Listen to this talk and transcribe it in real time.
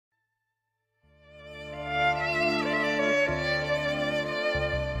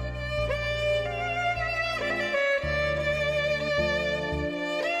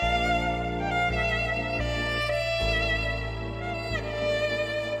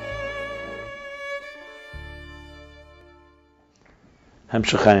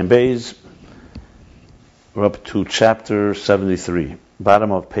Hemshechayim Beis. We're up to chapter 73,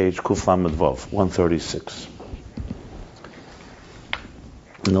 bottom of page Kuf Lamed Vav, 136.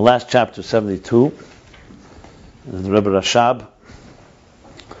 In the last chapter, 72, the Rebbe Rashab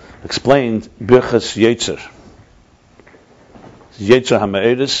explained Birchas Yetzer. Yetzer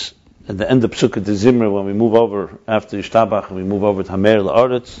HaMe'eris, at the end of Psukkah de Zimra, when we move over after Yishtabach and we move over to Hamer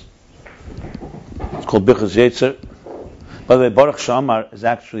La'aretz, it's called Birchas Yetzer. By the way, Baruch Shamar is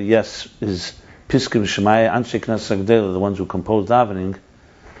actually, is Piskim Shemaya, Anshe Knesset Agdela, the ones who composed davening.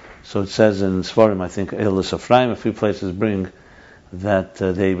 So it says in Sfarim, I think Eilis Ephraim, a few places bring that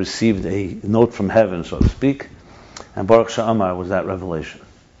they received a note from heaven, so to speak, and Baruch Sha'amar was that revelation.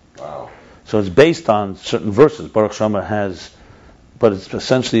 Wow. So it's based on certain verses. Baruch Sha'amar has, but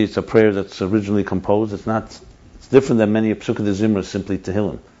it's a prayer that's originally composed. It's different than many Psukkah de Zimra, simply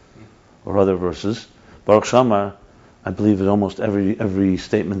Tehillim or other verses. Baruch Sha'amar, I believe, is almost every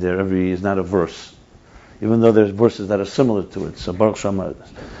statement there, is not a verse, even though there's verses that are similar to it. So Baruch Sha'amar.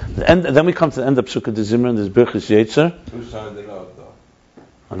 Then we come to the end of Psukkah de Zimra, and there's Birchas Yetzer. Who signed it out, though?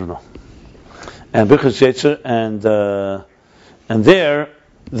 I don't know. And Birchas Yetzer, and there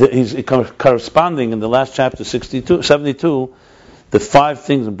he's corresponding in the last chapter 72, the 5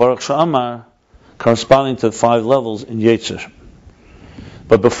 things in Baruch Sha'amar corresponding to the 5 levels in Yetzer.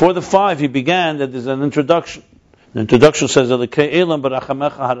 But before the 5, he began that there's an introduction. The introduction says, Elikei Elam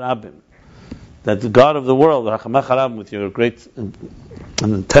b'rachamecha harabim, that the God of the world, b'rachamecha harabim, with your great and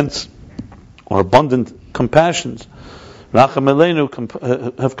intense or abundant compassions, Racham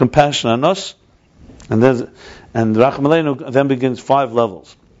Aleinu, have compassion on us, and Racham Aleinu then begins 5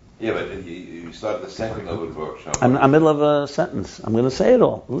 levels. Yeah, but you start the second level of Baruch Sha'amar. I'm in the middle of a sentence. I'm going to say it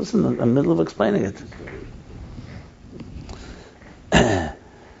all. Listen, I'm in the middle of explaining it.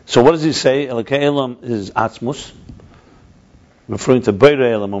 So what does he say? Elikei Elam is Atzmus, referring to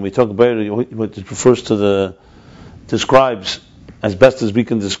Beirei Elam. When we talk Beirei, it refers to describes as best as we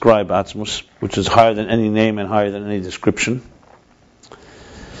can describe Atzmus, which is higher than any name and higher than any description.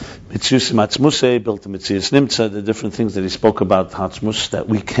 Mitziusim Atzmusei, built to Mitzius Nimtza, the different things that he spoke about Atzmus that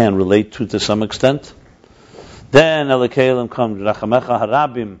we can relate to some extent. Then Elikei Elam comes Rachamecha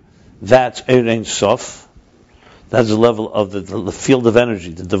Harabim, that's Ein Sof. That's the level of the field of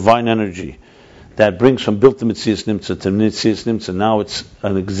energy, the divine energy that brings from built to Mitzias Nimtza to Mitzias Nimtza. Now it's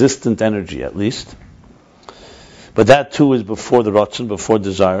an existent energy, at least. But that too is before the Ratzon, before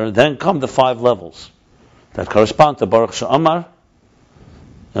desire. Then come the 5 levels that correspond to Baruch Sha'amar.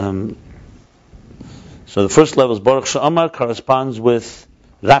 So the first level is Baruch Sha'amar, corresponds with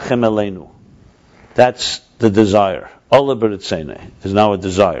Rachem Aleinu. That's the desire. Ola B'ritzeinei is now a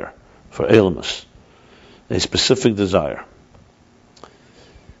desire for Elamus. A specific desire.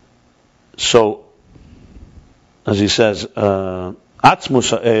 So, as he says, Atzmus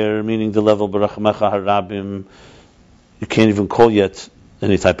Ha'er, meaning the level B'rachamecha Harabim, you can't even call yet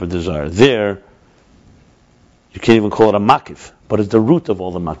any type of desire. There, you can't even call it a makif, but it's the root of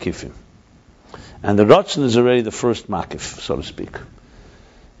all the makifim. And the Ratzon is already the first makif, so to speak.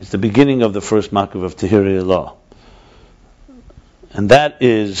 It's the beginning of the first makif of Tehirei Allah. And that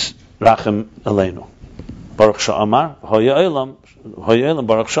is Rachem Aleinu. Baruch Sha'amar, Hoya Elam,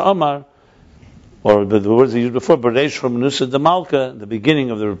 Baruch Sha'amar, or the words he used before, B'reish from Menusa de Malka, the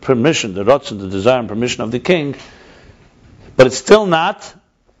beginning of the permission, the Ratzon, the desire and permission of the king, but he's still not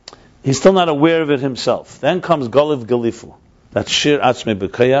aware of it himself. Then comes Goliv Galifu, that's Shir Atzmei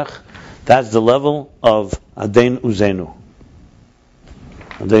B'Kayach, that's the level of Adein Uzenu.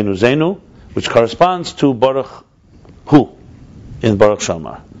 Adein Uzenu, which corresponds to Baruch Hu, in Baruch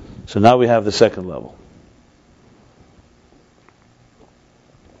Sha'amar. So now we have the second level.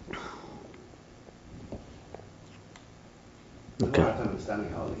 Okay. I'm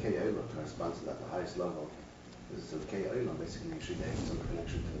understanding how the Elam corresponds to that, the highest level. Is the Elam basically should have some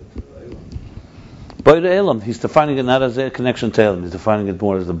connection to the Elam. Beirei Elam, he's defining it not as a connection to Elam, he's defining it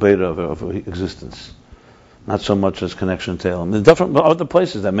more as the Beirei of existence. Not so much as connection to Elam. There's different other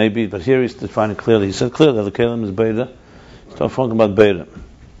places that may be, but here he's defining clearly. He said clearly that the Elam is Beirei. He's talking about Beirei.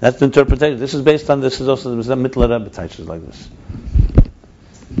 That's the interpretation. This is based on, this is also the Mittler Rebbe teaches like this.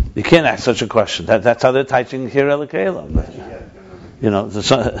 You can't ask such a question. That's how they're teaching here Elikei Elam. You know, that's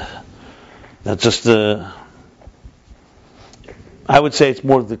just the. I would say it's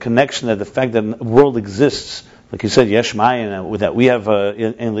more the connection that the fact that the world exists, like you said, Yesh Mayin, with that we have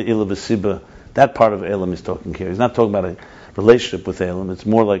that part of Elam is talking here. He's not talking about a relationship with Elam. It's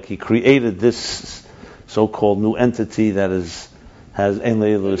more like he created this so-called new entity that has Ein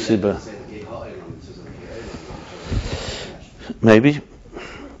Le'il Siba. Maybe.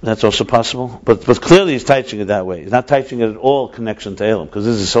 That's also possible. But clearly he's teaching it that way. He's not teaching it at all connection to Elam, because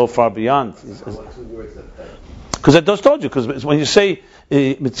this is so far beyond. What two words that Because I just told you, because when you say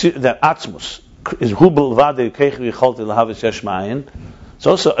that Atzmus is Hubel Vade Kechi Yicholti Lahavis Yesh Ma'ayin, it's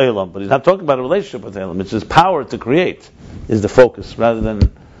also Elam, but he's not talking about a relationship with Elam. It's his power to create is the focus, rather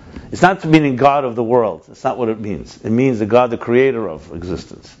than. It's not meaning God of the world. That's not what it means. It means the God, the creator of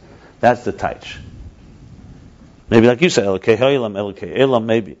existence. That's the taich. Maybe like you say, Elokei Elam, Elokei Elam,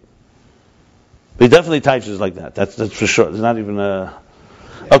 maybe. But he definitely taiches like that. That's for sure. There's not even a.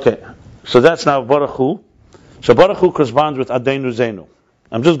 Okay, so that's now Baruch Hu. So Baruch Hu corresponds with Adenu Zenu.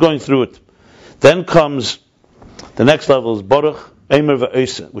 I'm just going through it. Then comes the next level is Baruch Eimer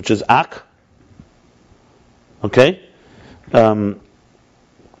Ve'Oisa, which is Ak. Okay, and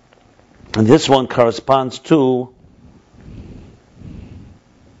this one corresponds to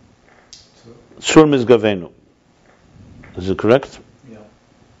Sur Mizgavenu. Is it correct? Yeah.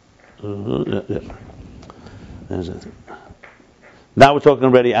 Yeah. Now we're talking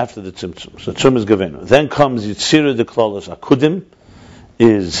already after the Tzimtzum. So Tzum is Gavenu. Then comes Yitzira de Klolos Akudim,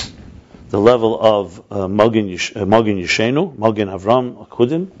 is the level of Magin Yishenu, Magin Avram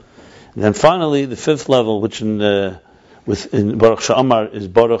Akudim. And then finally, the fifth level, which in Baruch Sha'amar is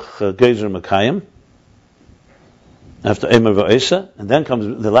Baruch Gezer Makayim, after Eimer Va'esa. And then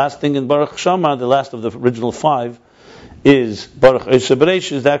comes the last thing in Baruch Sha'amar, the last of the original five, is Baruch Eisa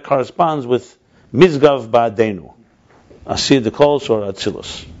Bereishis. That corresponds with Mizgav Ba'adenu, Asir the Kolos or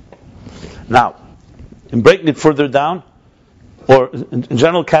Atzilus. Now, in breaking it further down, or in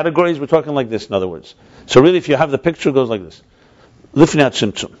general categories, we're talking like this, in other words. So really, if you have the picture, it goes like this. Lifnei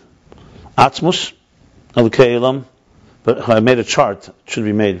Tzimtzum. Atzmus, Elokei Elam, but I made a chart, it should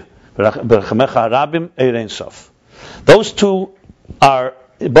be made. Berachamecha Harabim, Eirein Sof. Those two are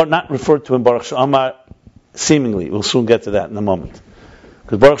but not referred to in Baruch Sha'amar, seemingly. We'll soon get to that in a moment.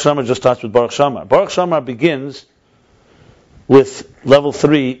 Because Baruch Sha'amar just starts with Baruch Sha'amar. Baruch Sha'amar begins with level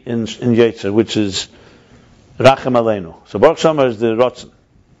 3 in Yetzer, which is Rachem Aleinu. So Baruch Sha'amar is the Ratzon.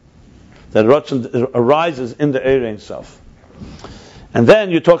 That Ratzon arises in the Eirein Sof. And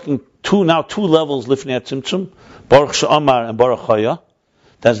then you're talking two levels Lifnei Tzimtzum, Baruch Sha'amar and Baruch Chaya.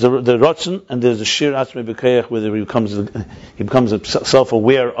 That's the Ratzon, and there's a Shir Atzmei B'Keich where he becomes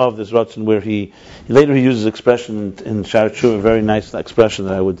self-aware of this Ratzon, where he uses expression in Sha'ar Tshuva, a very nice expression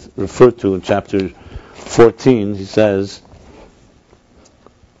that I would refer to in chapter 14. He says,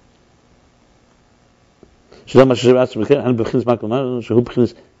 Leida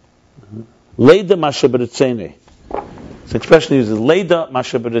Masha B'Ritzeinei. This expression uses Leida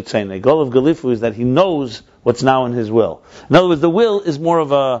Masha B'Ritzeinei. Goal of Galifu is that he knows what's now in his will. In other words, the will is more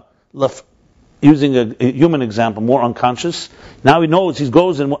of a, using a human example, more unconscious. Now he knows, he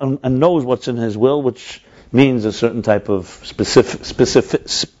goes and knows what's in his will, which means a certain type of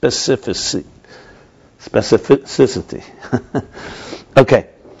specificity. Okay,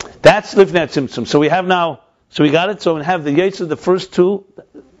 that's Lifnei Tzimtzum. So we have now, so we got it. So we have the Yetzer, the first two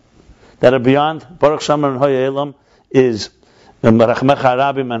that are beyond Baruch Sha'amar and Hoya Elam is Rachmecha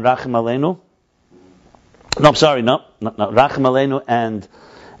Harabim and Rachem Aleinu. No, I'm sorry, no. Rachem Aleinu and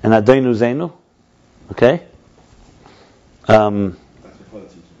Adenu Zenu. Okay?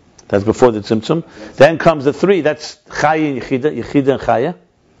 That's before the Tzimtzum. Then comes the three, that's Chaya and Yechida and Chaya,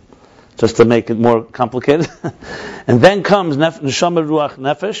 just to make it more complicated. And then comes Neshama Ruach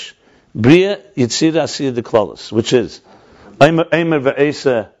Nefesh, Bria Yitzira Asir de Klolos, which is Eimer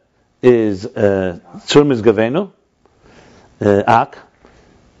Ve'esa is Tzur Mizgavenu, Ak.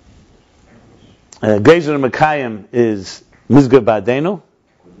 Gezer Makayim is Mizgav Ba'adenu,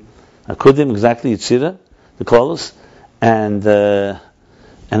 Akudim, exactly, Yitzira, the Klolos, and Eisa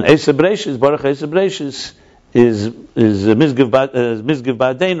Bereishis, Baruch Eisa Bereishis is Mizgav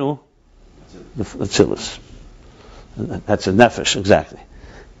Ba'adenu, the Tzilus. That's a Nefesh, exactly.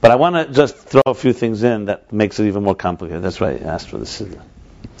 But I want to just throw a few things in that makes it even more complicated. That's why I asked for this.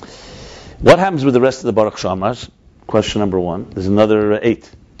 What happens with the rest of the Baruch Sha'amars? Question number 1. There's another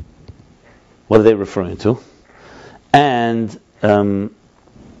 8. What are they referring to? And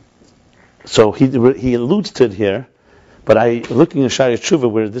so he alludes to it here, but looking at Sha'ar Tshuva,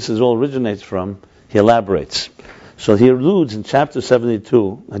 where this is all originates from, he elaborates. So he alludes in chapter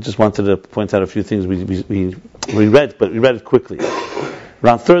 72. I just wanted to point out a few things we read, but we read it quickly.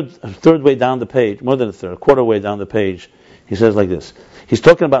 Around third way down the page, more than a third, quarter way down the page, he says like this. He's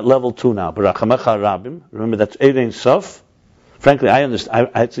talking about level 2 now. Berachamecha Harabim. Remember, that's Eirein Sof. Frankly, I understand.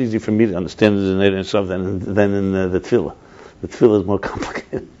 It's easy for me to understand it in Eirein Sof than in the Tefillah. The Tefillah is more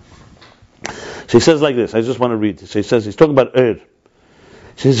complicated. So he says like this. I just want to read this. So he says, he's talking about He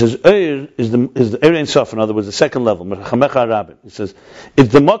So he says, Eir is the Eir Ein Sof, in other words, the second level. He says,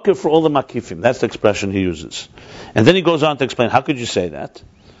 it's the makir for all the makifim. That's the expression he uses. And then he goes on to explain, how could you say that?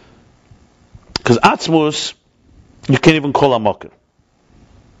 Because Atzmus, you can't even call a makir.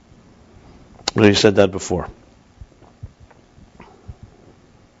 Well, he said that before.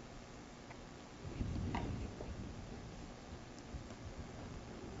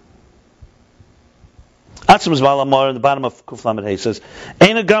 Atzmus Valamar in the bottom of Kuf Lamed Hey says,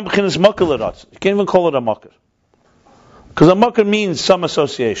 "Ein a gam b'chinas makir l'ratz." You can't even call it a makir, because a makir means some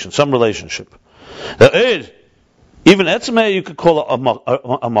association, some relationship. Even etzmei you could call it a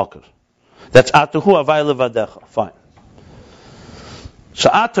makir. That's atahu avay levadecha. Fine. So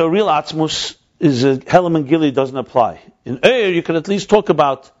ata, real atzmus, is a helam and gili, doesn't apply. In you could at least talk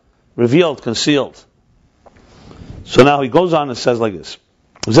about revealed, concealed. So now he goes on and says like this.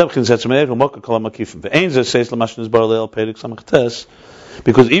 Because even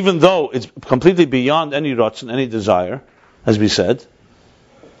though it's completely beyond any ratzon, any desire, as we said,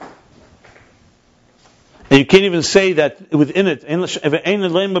 and you can't even say that within it,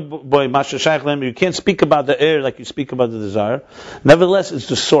 you can't speak about the air like you speak about the desire. Nevertheless, it's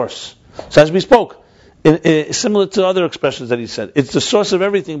the source. So as we spoke, similar to other expressions that he said, it's the source of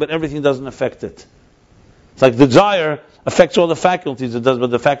everything, but everything doesn't affect it. It's like the desire affects all the faculties, it does,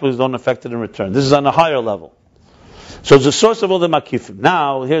 but the faculties don't affect it in return. This is on a higher level. So it's the source of all the makifim.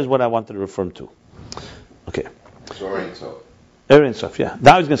 Now, here's what I wanted to refer to. Okay. Erein Sof, yeah.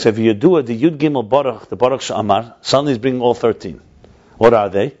 Now he's going to say, V'yadua, the Yud Gimel Baruch, the Baruch Sha'amar, suddenly he's bringing all 13. What are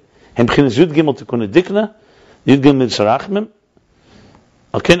they? Hem B'chinas Yud Gimel Tikkunei Dikna, Yud Gimel Sarachmim,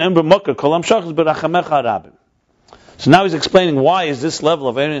 Aken Ember Mokar, Kolam Shachas B'rachamecha Harabim. So now he's explaining why is this level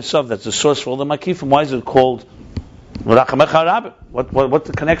of Erein Sof, that's the source for all the makifim, why is it called Rachamecha Harabim? What's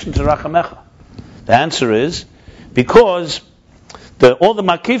the connection to Rachamecha? The answer is because all the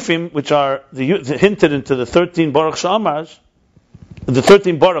makifim, which are hinted into the 13 Baruch Sha'amars, the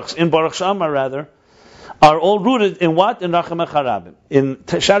 13 Baruchs in Baruch Sha'amar rather, are all rooted in what? In Rachamecha Harabim. In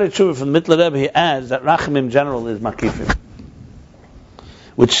Shari Tshuva from the Mittler Rebbe, he adds that Racham in general is makifim,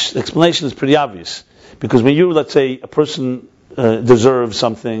 which explanation is pretty obvious. Because when you, let's say, a person deserves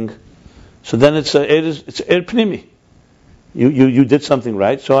something, so then it's er pnimi. You did something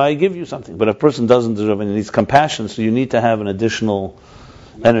right, so I give you something. But a person doesn't deserve it, and needs compassion, so you need to have an additional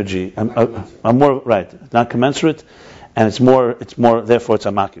energy. I'm more right, not commensurate, and it's more. Therefore, it's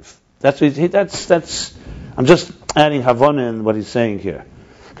a makif. That's. I'm just adding havana in what he's saying here,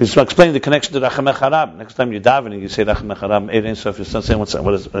 because he's explaining the connection to Rachamecha Harabim. Next time you're davening, you say Rachamecha Harabim. Erein Sof. You're saying what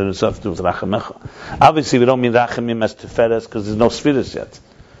does Erein Sof to do with Rachamecha? Obviously, we don't mean Rachamim as Tiferes, because there's no Spheres yet.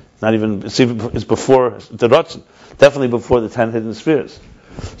 It's before the Ratzon, definitely before the 10 hidden spheres.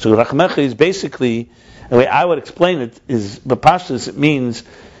 So Rachamecha is basically, the way I would explain it is, B'Pashtus, it means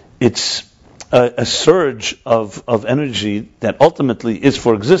it's a surge of energy that ultimately is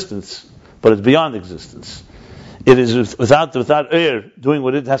for existence, but it's beyond existence. It is without air doing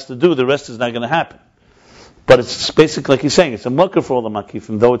what it has to do, the rest is not going to happen. But it's basically, like he's saying, it's a makir for all the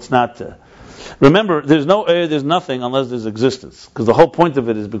makifim, though it's not. Remember, there's no air, there's nothing unless there's existence. Because the whole point of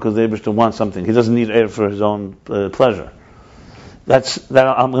it is because the Eibishter wants something. He doesn't need air for his own pleasure.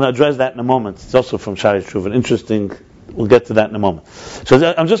 I'm going to address that in a moment. It's also from Shari Tshuva. Interesting. We'll get to that in a moment.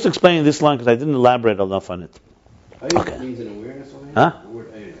 So I'm just explaining this line because I didn't elaborate enough on it. Okay. Means an awareness only? Huh? The word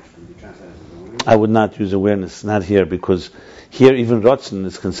awareness can be translated as awareness. I would not use awareness, not here, because here even Ratzon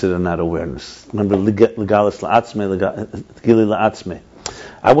is considered not awareness. Remember, legalis la'atzme, gili la'atzme.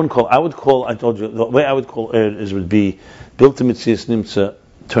 I would call, I told you, the way I would call it would be built to Metzias Nimtza,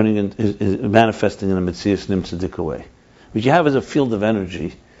 turning in, manifesting in a Metzias Nimtza dik way. What you have is a field of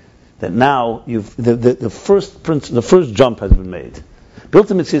energy that now the first jump has been made. Built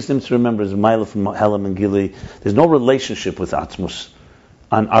to Metzias Nimtza, remember, is Maila from Helam and Gili. There's no relationship with Atzmus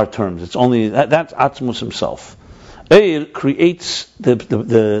on our terms. It's only, that's Atzmus himself. Eir creates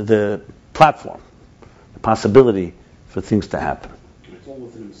the platform, the possibility for things to happen. It's all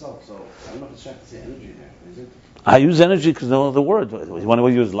within himself, so I'm not sure to say energy there, is it? I use energy because no other word. You want to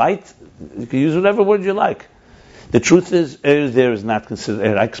use light? You can use whatever word you like. The truth is, air there is not considered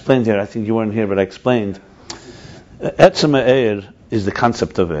air. I explained here, I think you weren't here, but I explained. Etzema air is the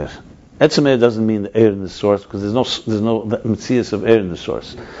concept of air. Etzema air doesn't mean the air in the source, because there's no metzias of air in the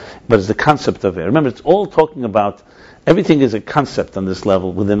source. But it's the concept of air. Remember, it's all talking about, everything is a concept on this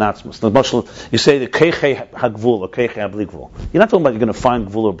level within Atzmus. You say the keichei hagvul or keichei hablikvul. You're not talking about you're going to find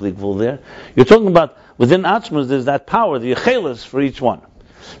gvul or blikvul there. You're talking about within Atzmus there's that power, the yechelis for each one.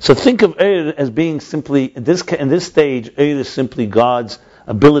 So think of Eir as being simply, in this stage, Eir is simply God's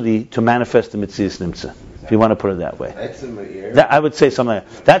ability to manifest the Metzias Nimtza. if you want to put it that way. Etzem Me'er. That, I would say something like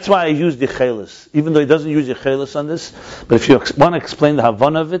that. That's why I use Yechelis, even though he doesn't use Yechelis on this. But if you want to explain the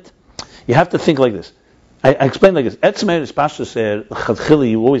Havana of it, you have to think like this. I explain like this. Etzem Me'er is Pashto Seir,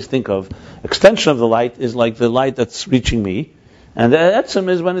 Chadchili, you always think of, extension of the light is like the light that's reaching me, and the Etzem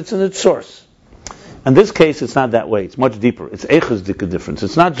is when it's in its source. In this case, it's not that way. It's much deeper. It's Eichus difference.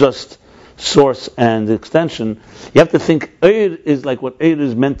 It's not just source and extension. You have to think Eir is like what Eir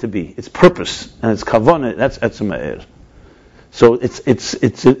is meant to be. It's purpose and it's Kavanah. That's Etzem Me'er. So it's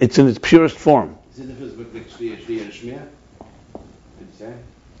in its purest form. Is it the difference between Shliya and Shmiya? Did you say?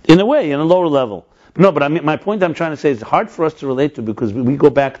 In a way, in a lower level. No, but I mean, my point I'm trying to say is hard for us to relate to because we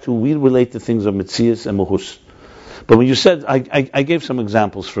go back to, we relate to things of Metzias and Mahus. But when you said, I gave some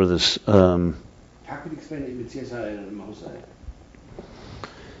examples for this. How could you explain it Metzias and Mahusai?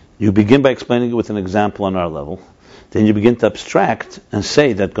 You begin by explaining it with an example on our level. Then you begin to abstract and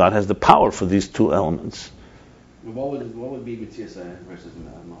say that God has the power for these two elements. What would be Metzias versus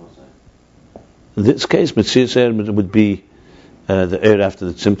Mahusai? In this case, Metzias would be the Eir after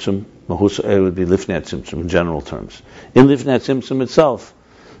the Tzimtzum. Mahus Eir would be Lifnei Tzimtzum in general terms. In Lifnei Tzimtzum itself,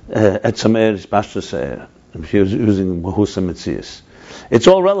 Etzem Eir is Pashtus Eir. If you're using Mahus and Metzias. It's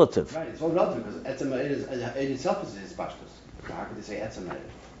all relative. Right, it's all relative because Etzem Eir itself is his Pashtus. So how could they say Etzem Eir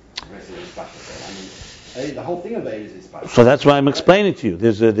versus his Pashtus? I mean, the whole thing of Eir is his Pashtus. So that's why I'm explaining to you.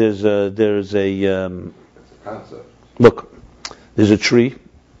 There's a It's a concept. look. There's a tree,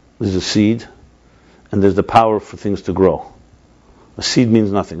 there's a seed, and there's the power for things to grow. A seed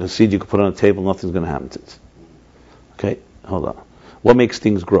means nothing. A seed you can put on a table, nothing's going to happen to it. Okay, hold on. What makes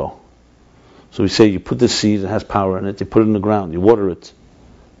things grow? So we say you put the seed, it has power in it. You put it in the ground, you water it,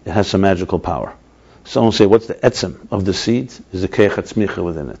 it has some magical power. Someone say, what's the etzem of the seed? Is the keich hatzmicha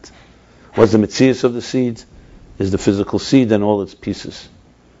within it. What's the metzias of the seed? Is the physical seed and all its pieces.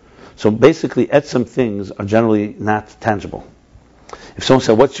 So basically, etzem things are generally not tangible. If someone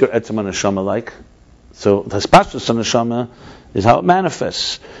said, what's your etzem on neshama like? So the spashtus on neshama is how it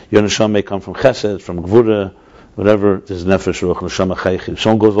manifests. Your neshama may come from chesed, from gvura, whatever. There's nefesh, ruach, neshama, chaychid. If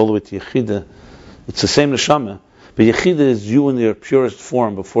someone goes all the way to yechida, it's the same neshama, but yechida is you in your purest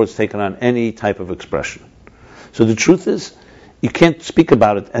form before it's taken on any type of expression. So the truth is, you can't speak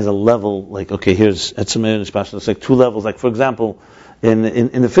about it as a level, like, okay, here's etzem and spashtus. It's like two levels. Like, for example, in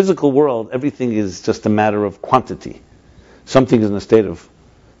the physical world, everything is just a matter of quantity. Something is in a state of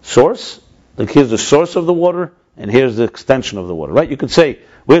source. Like, here's the source of the water, and here's the extension of the water, right? You could say,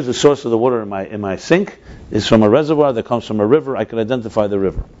 where's the source of the water in my sink? It's from a reservoir that comes from a river. I can identify the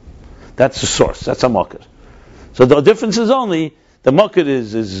river. That's the source. That's a makir. So the difference is only, the makir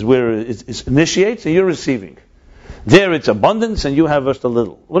is where it initiates and you're receiving. There it's abundance and you have just a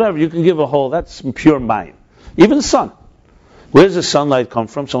little. Whatever, you can give a whole, that's pure mind. Even the sun. Where does the sunlight come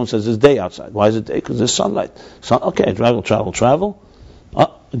from? Someone says there's day outside. Why is it day? Because there's sunlight. Okay, travel.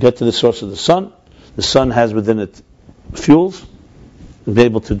 Get to the source of the sun. The sun has within it fuels, to be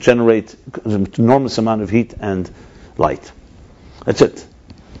able to generate an enormous amount of heat and light. That's it.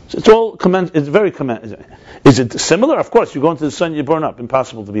 So it's all it's very Is it similar? Of course, you go into the sun, you burn up.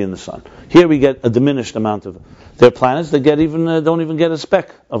 Impossible to be in the sun. Here we get a diminished amount of. There are planets that don't even get a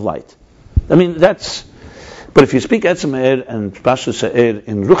speck of light. I mean, that's. But if you speak Etzem Eir and Pashtus Eir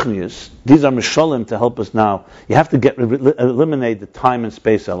in Ruchnius, these are mishalim to help us now. You have to eliminate the time and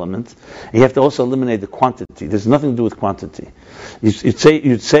space element. And you have to also eliminate the quantity. There's nothing to do with quantity.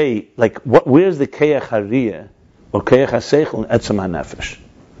 You'd say like, where's the Keach HaRiyah or Keach HaSeichel in Etzem HaNefesh?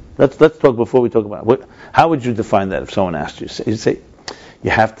 Let's talk before we talk about how would you define that if someone asked you? You'd say you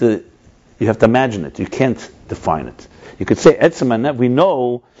have to imagine it. You can't define it. You could say Etzem HaNefesh. We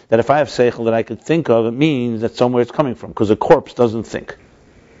know that if I have seichel that I could think of, it means that somewhere it's coming from, because a corpse doesn't think.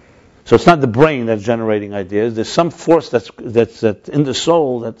 So it's not the brain that's generating ideas. There's some force that's in the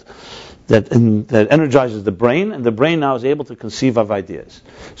soul that energizes the brain, and the brain now is able to conceive of ideas.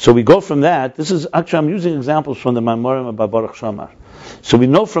 So we go from that. This is actually, I'm using examples from the Maimorim of Baruch Shamar. So we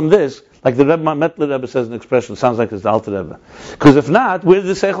know from this, like the Rebbe Metler Rebbe says an expression, sounds like it's the Alter Rebbe. Because if not, where did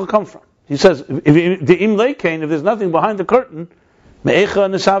the seichel come from? He says, if there's nothing behind the curtain, Me'echa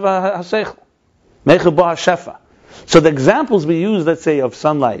nesava haseichel, me'echa bo hashefa. So the examples we use, let's say, of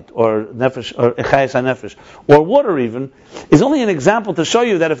sunlight or nefesh or echayes hanefesh or water even, is only an example to show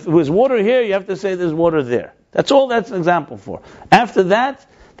you that if there was water here, you have to say there's water there. That's all that's an example for. After that,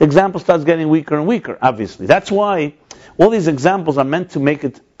 the example starts getting weaker and weaker. Obviously, that's why all these examples are meant to make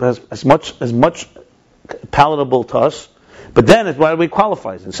it as much palatable to us. But then it's why we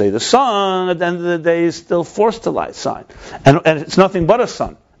qualify and say the sun at the end of the day is still forced to light sign. And it's nothing but a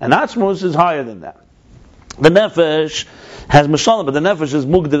sun. And Atzmos is higher than that. The nefesh has mashallah, but the nefesh is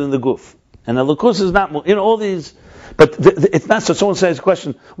mugdar in the guf. and Elokus is not, all these, but it's not, so someone says a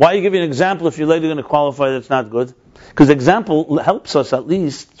question, why are you giving an example if you're later going to qualify that it's not good? Because the example helps us at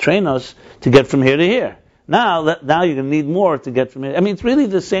least, train us to get from here to here. Now you're going to need more to get from here. I mean, it's really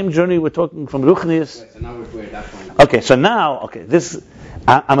the same journey we're talking from Ruchnius. So now we're at that point. Okay, so now, this,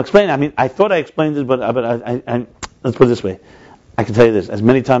 I'm explaining, I mean, I thought I explained it, but I let's put it this way. I can tell you this, as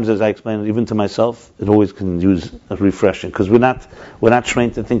many times as I explain it, even to myself, it always can use a refreshing, because we're not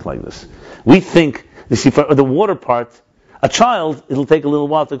trained to think like this. We think, you see, for the water part, a child, it'll take a little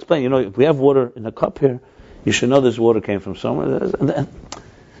while to explain. If we have water in a cup here, you should know this water came from somewhere.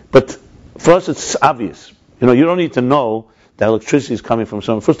 But for us, it's obvious. You don't need to know that electricity is coming from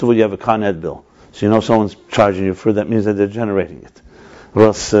somewhere. First of all, you have a Con Ed bill, so someone's charging you for that. Means that they're generating it, or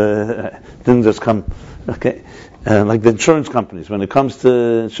else didn't just come. Okay, like the insurance companies, when it comes to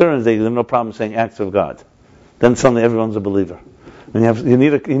insurance, they have no problem saying acts of God. Then suddenly everyone's a believer. When you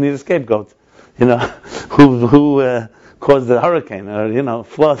need a scapegoat, who caused the hurricane or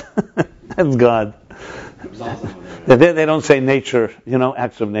flood. That's God. They don't say nature,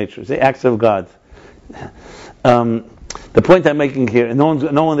 acts of nature. They say acts of God. The point I'm making here, and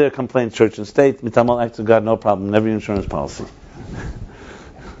no one there complains church and state, mitamal acts of God, no problem in every insurance policy.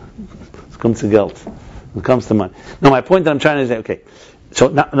 It comes to guilt. It comes to money. No, my point that I'm trying to say, okay, so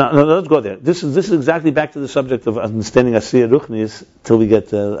now let's go there. This is exactly back to the subject of understanding Asiyah Ruchnis till we get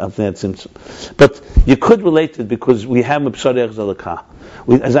Avnei Tzimtzum. But you could relate it because we have Mepsarei Zalakah.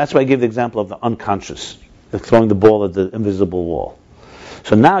 That's why I gave the example of the unconscious, throwing the ball at the invisible wall.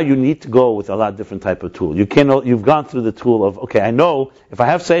 So now you need to go with a lot different type of tool. You've gone through the tool of, okay, I know if I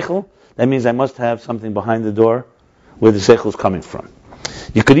have seichel, that means I must have something behind the door where the seichel is coming from.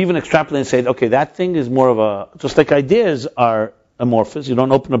 You could even extrapolate and say, okay, that thing is more of just like ideas are amorphous. You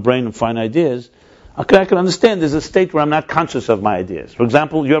don't open a brain and find ideas. Okay, I can understand there's a state where I'm not conscious of my ideas. For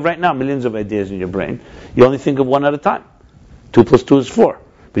example, you have right now millions of ideas in your brain. You only think of one at a time. 2 + 2 is 4.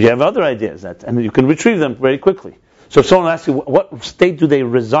 But you have other ideas, and you can retrieve them very quickly. So if someone asks you, what state do they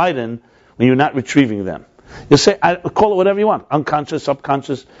reside in when you're not retrieving them? You'll say, call it whatever you want. Unconscious,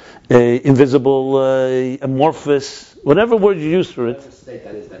 subconscious, invisible, amorphous, whatever word you use for it. Whatever state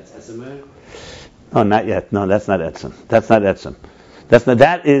that is, that's etzem? No, not yet. No, that's not etzem.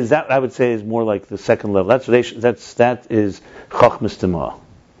 That I would say is more like the second level. That is Chochmas Tima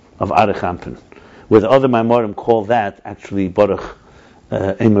of Arich Ampin, where the other Maimorim call that actually Baruch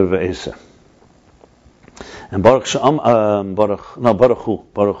Eimer Ve'esa. And Baruch Hu.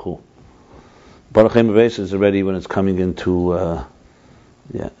 Baruch Eimer Ve'esa is already when it's coming into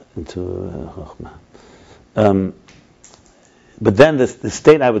Chochmah. But then the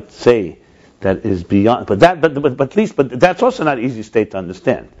state I would say that is beyond, but that's also not an easy state to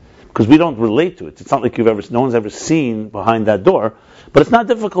understand because we don't relate to it. It's not like no one's ever seen behind that door, but it's not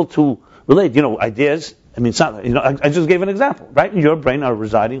difficult to relate. Ideas. I mean, it's not. I just gave an example. Right in your brain are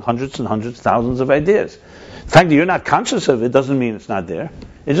residing hundreds and hundreds, thousands of ideas. The fact that you're not conscious of it doesn't mean it's not there.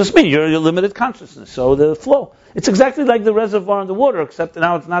 It just means you're limited consciousness. So the flow. It's exactly like the reservoir in the water, except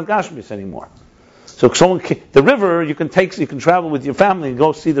now it's not Gashmis anymore. So the river, you can travel with your family and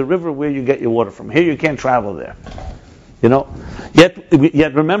go see the river where you get your water from. Here you can't travel there.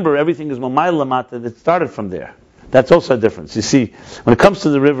 Yet remember, everything is Mamayil Lamata, that started from there. That's also a difference. You see, when it comes to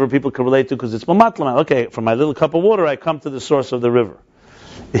the river, people can relate to because it's Mamat Lamata. Okay, from my little cup of water, I come to the source of the river.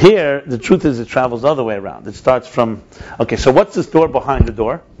 Here, the truth is it travels the other way around. It starts from, okay, so what's this door behind the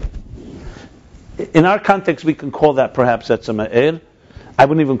door? In our context, we can call that perhaps Etzem Eir. I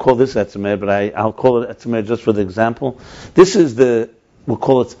wouldn't even call this Etzem, but I'll call it Etzem just for the example. This is we'll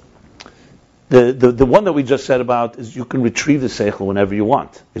call it, the one that we just said about is you can retrieve the Seichel whenever you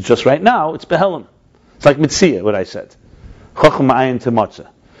want. It's just right now, it's Behelim. It's like Mitzvah, what I said. Chochem Ayin Tematzah.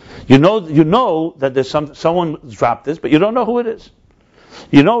 You know that there's someone dropped this, but you don't know who it is.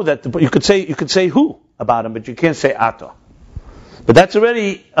 You know that, you could say who about him, but you can't say Ato. But that's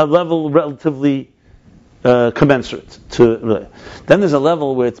already a level relatively commensurate to. Then there's a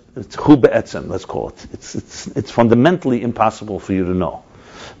level where it's hu be'etzem, let's call it. It's fundamentally impossible for you to know,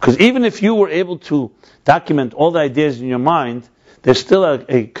 because even if you were able to document all the ideas in your mind, there's still a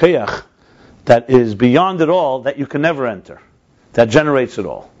koyach that is beyond it all that you can never enter, that generates it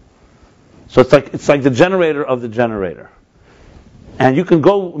all. So it's like the generator of the generator, and you can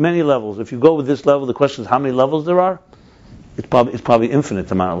go many levels. If you go with this level, the question is how many levels there are. It's probably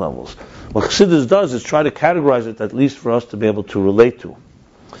infinite amount of levels. What Chassidus does is try to categorize it, at least for us to be able to relate to.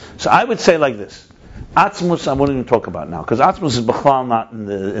 So I would say like this: Atzmus, I won't even talk about now, because Atzmus is b'chlal not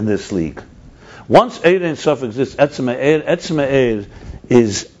in this league. Once Eir Ein Sof exists, Etzem Eir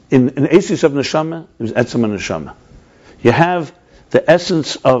is in Esis of Neshama, it was Etzem Neshama. You have the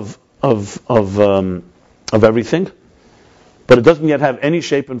essence of of everything, but it doesn't yet have any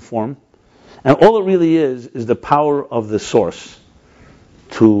shape and form. And all it really is the power of the source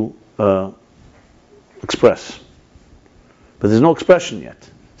to express. But there's no expression yet.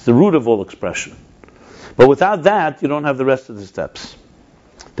 It's the root of all expression. But without that, you don't have the rest of the steps.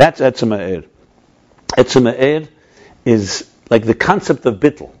 That's Etzem Ha'er. Etzem Ha'er is like the concept of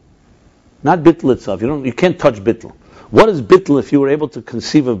bittul. Not bittul itself. You can't touch bittul. What is bittul? If you were able to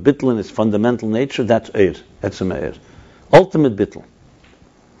conceive of bittul in its fundamental nature, that's Eir. Etzem Ha'er. Ultimate bittul.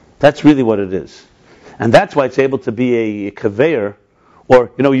 That's really what it is. And that's why it's able to be a kaveir,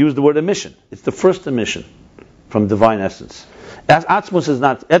 or, we use the word emission. It's the first emission from divine essence. Atzmus is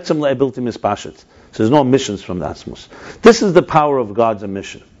not, etzem le'ebilti mispashet. So there's no emissions from the Atzmus. This is the power of God's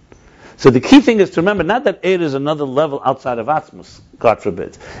emission. So the key thing is to remember, not that Eir is another level outside of Atzmus, God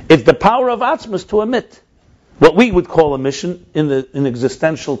forbid. It's the power of Atzmus to emit. What we would call emission in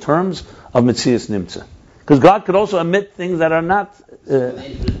existential terms of Metzias Nimtza. Because God could also emit things that are not...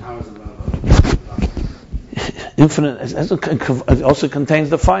 infinite, it also contains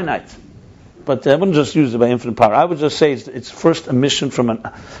the finite. But I wouldn't just use it by infinite power. I would just say it's first emission from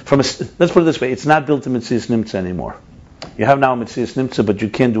a. Let's put it this way: it's not built to Metzias Nimtza anymore. You have now Metzias Nimtza, but you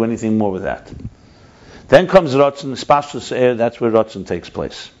can't do anything more with that. Then comes Ratzon, Spashus Eir. That's where Ratzon takes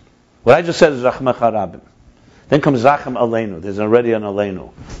place. What I just said is Rachmecha Rabim. Then comes Rachem Aleinu. There's already an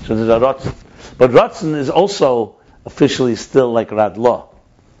Aleinu. So there's a Ratzon. But Ratzon is also officially still like Radla.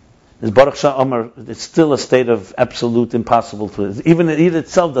 It's Baruch Sha'amar, it's still a state of absolute impossible to... Even it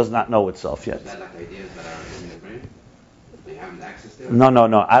itself does not know itself yet. Is that like ideas that are in the brain? They haven't access to it?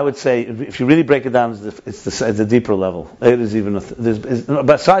 No. I would say, if you really break it down, it's the deeper level. It is even...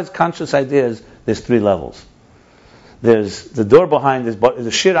 besides conscious ideas, there's three levels. There's the door behind this... The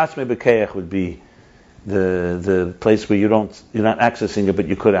Shir Atzmei B'Keach would be the place where you're not accessing it, but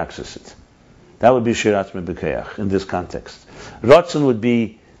you could access it. That would be Shir Atzmei B'Keach in this context. Ratzon would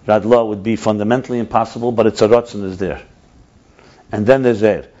be... Radla would be fundamentally impossible, but it's a Ratzon is there. And then there's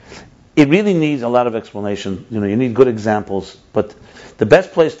Eir. It really needs a lot of explanation. You need good examples, but the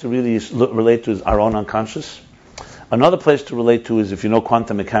best place to really relate to is our own unconscious. Another place to relate to is, if you know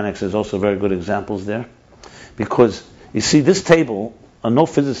quantum mechanics, there's also very good examples there. Because, you see, this table, no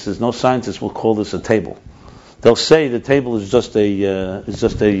physicist, no scientist will call this a table. They'll say the table is just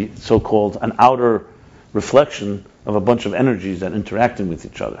a so-called an outer reflection of a bunch of energies that interacting with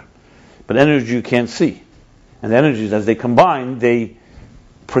each other. But energy you can't see. And the energies, as they combine, they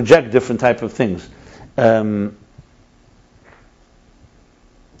project different type of things.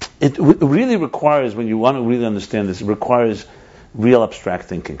 It really requires, when you want to really understand this, it requires real abstract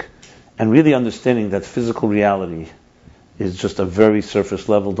thinking. And really understanding that physical reality is just a very surface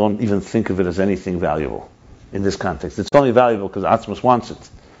level. Don't even think of it as anything valuable in this context. It's only valuable because Atzmus wants it.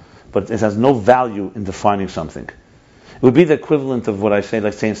 But it has no value in defining something. It would be the equivalent of what I say,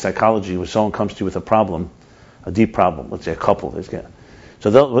 like say in psychology, where someone comes to you with a problem, a deep problem, let's say a couple.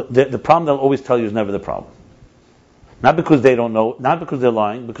 So the problem they'll always tell you is never the problem. Not because they don't know, not because they're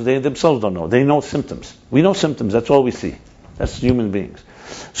lying, because they themselves don't know. They know symptoms. We know symptoms, that's all we see. That's human beings.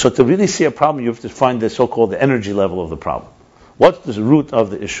 So to really see a problem, you have to find the so-called the energy level of the problem. What's the root of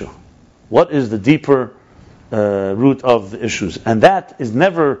the issue? What is the deeper root of the issues? And that is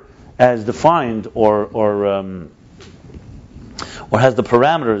never as defined or has the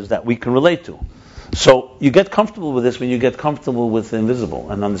parameters that we can relate to. So you get comfortable with this when you get comfortable with the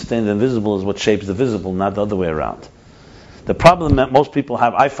invisible and understand the invisible is what shapes the visible, not the other way around. The problem that most people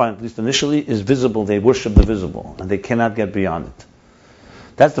have, I find at least initially, is visible. They worship the visible and they cannot get beyond it.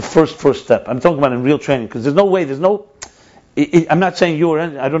 That's the first step. I'm talking about in real training because I'm not saying you or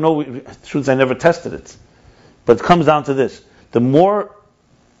any, I don't know, truth, I never tested it. But it comes down to this. The more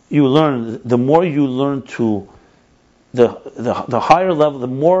you learn to the higher level, the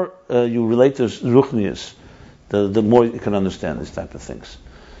more you relate to Ruchnius, the more you can understand these type of things.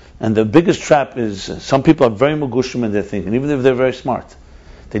 And the biggest trap is some people are very magushim in their thinking, even if they're very smart.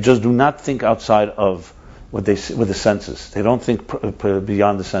 They just do not think outside of with the senses. They don't think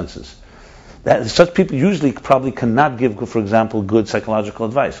beyond the senses. Such people usually probably cannot give, for example, good psychological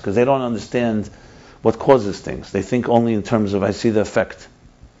advice because they don't understand what causes things. They think only in terms of I see the effect.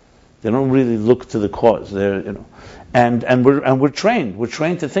 They don't really look to the cause. And we're trained. We're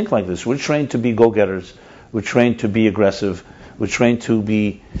trained to think like this. We're trained to be go-getters. We're trained to be aggressive. We're trained to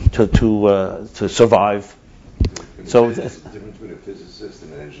to survive. So the difference between a physicist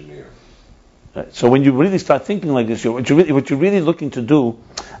and an engineer. Right. So when you really start thinking like this, what you're really looking to do,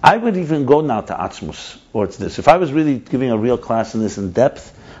 I would even go now to Atzmus or to this. If I was really giving a real class in this in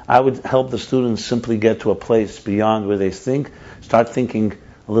depth, I would help the students simply get to a place beyond where they think, start thinking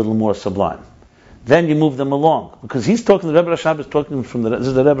a a little more sublime. Then you move them along. Because he's talking, the Rebbe Rashab is talking this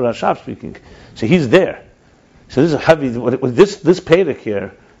is the Rebbe Rashab speaking. So he's there. So this is heavy, this Perek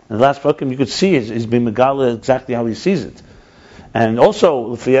here, in the last program, you could see he's been Megala exactly how he sees it. And also,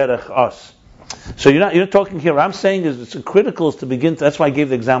 L'fiyerech us. So you're talking here, what I'm saying is it's critical is to begin, that's why I gave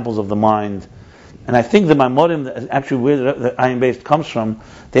the examples of the mind. And I think the Maimorim, actually where the Ayin Beis comes from,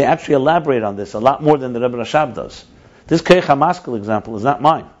 they actually elaborate on this a lot more than the Rebbe Rashab does. This Keich HaMaskil example is not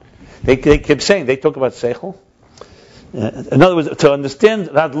mine. They keep saying, they talk about Seichel. In other words, to understand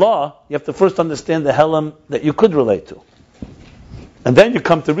that law, you have to first understand the Helam that you could relate to. And then you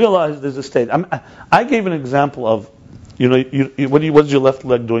come to realize there's a state. I gave an example of, what is your left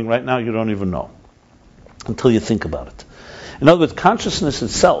leg doing right now? You don't even know until you think about it. In other words, consciousness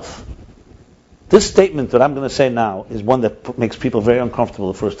itself, this statement that I'm going to say now is one that makes people very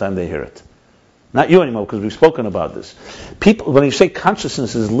uncomfortable the first time they hear it. Not you anymore, because we've spoken about this. People, when you say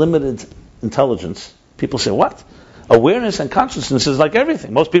consciousness is limited intelligence, people say, what? Awareness and consciousness is like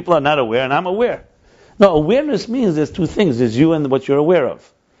everything. Most people are not aware, and I'm aware. No, awareness means there's two things. There's you and what you're aware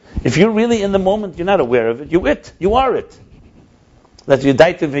of. If you're really in the moment, you're not aware of it. You are it. That's your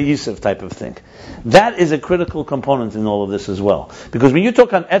daita v'yisef type of thing. That is a critical component in all of this as well. Because when you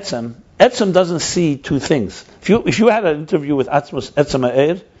talk on Etzem doesn't see two things. If you had an interview with Etzem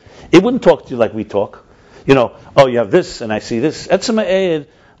Ha'er, it wouldn't talk to you like we talk. You have this and I see this. Etzem Ha'er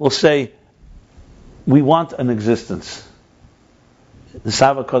will say, we want an existence. The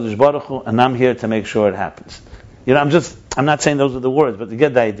Sava Kodesh Baruch Hu, and I'm here to make sure it happens. I'm not saying those are the words, but you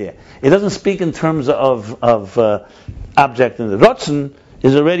get the idea. It doesn't speak in terms of object, and the Ratzon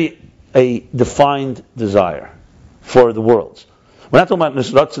is already a defined desire for the worlds. We're not talking about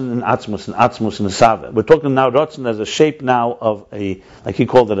Ratzon and Atzmus and Sava. We're talking now Ratzon as a shape now of like he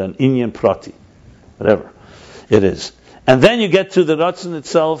called it, an Inyan Prati, whatever it is. And then you get to the Ratzon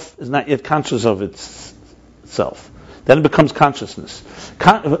itself is not yet conscious of itself. Then it becomes consciousness.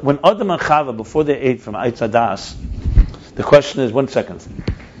 When Adam and Chava, before they ate from Eitz Hadas, the question is, 1 second.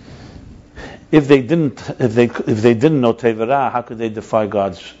 If they didn't know Teverah, how could they defy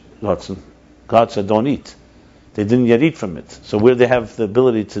God's Ratzon? God said, don't eat. They didn't yet eat from it. So where they have the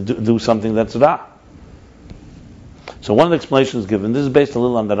ability to do something that's Ra? So one of the explanations given, this is based a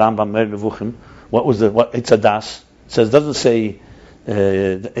little on the Rambam Meir Nevuchim. What Eitz Hadas? It says, doesn't say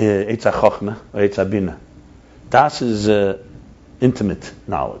Eitz HaChochmah or Eitz HaBinah. Das is intimate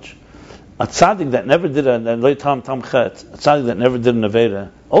knowledge. A tzaddik that never did a tzaddik that never did an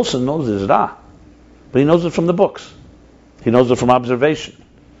avera also knows it's Ra, but he knows it from the books. He knows it from observation.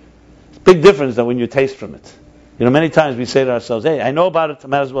 Big difference than when you taste from it. Many times we say to ourselves, "Hey, I know about it. I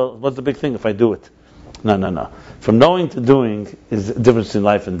might as well. What's the big thing if I do it?" No. From knowing to doing is the difference between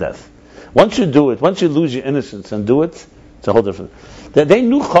life and death. Once you do it, once you lose your innocence and do it, it's a whole different. They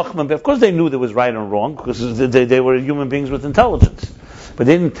knew Chochmah, but of course they knew there was right and wrong because they were human beings with intelligence, but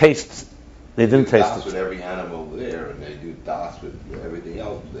they didn't taste. They didn't taste das it. With every animal there, and they do das with everything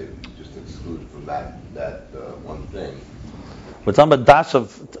else. They just exclude from that one thing. We're talking about das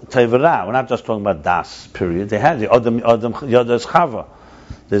of Teverah. We're not just talking about das. Period. They had the Adam Yodas Chava.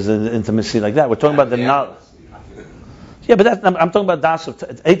 There's an intimacy like that. We're talking about the knowledge. Yeah, but I'm talking about das of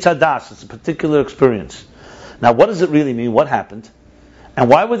Eitz Hadas. It's a particular experience. Now, what does it really mean? What happened? And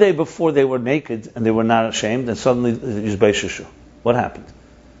why were they before they were naked and they were not ashamed and suddenly Yizbei Shishu? What happened?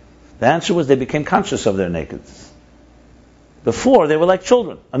 The answer was they became conscious of their nakedness. Before, they were like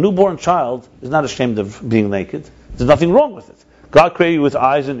children. A newborn child is not ashamed of being naked. There's nothing wrong with it. God created you with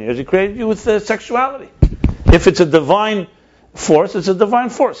eyes and ears. He created you with sexuality. If it's a divine force, it's a divine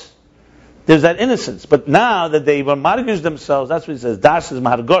force. There's that innocence. But now that they were margish themselves, that's what he says, das is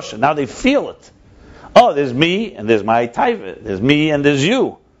margosha. Now they feel it. Oh, there's me and there's my taiva. There's me and there's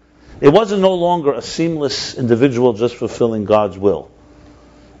you. It wasn't no longer a seamless individual just fulfilling God's will.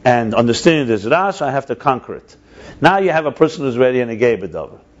 And understanding there's ra, so I have to conquer it. Now you have a person who's ready and a gay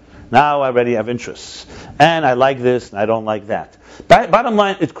bedover. Now I already have interests. And I like this and I don't like that. Bottom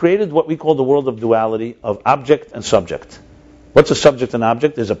line, it created what we call the world of duality, of object and subject. What's a subject and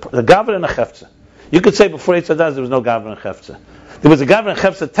object? There's a gavra and a chefza. You could say before Eitz Hadas there was no gavra and chefza. There was a gavra and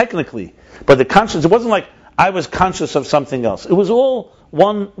chefza technically, but the conscience, it wasn't like I was conscious of something else. It was all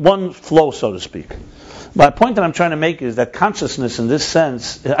one flow, so to speak. My point that I'm trying to make is that consciousness in this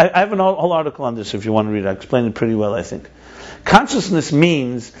sense, I have a whole article on this if you want to read it. I explained it pretty well, I think. Consciousness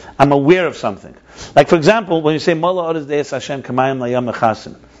means I'm aware of something. Like, for example, when you say, Mola Oris Deis Hashem Kamayim Layam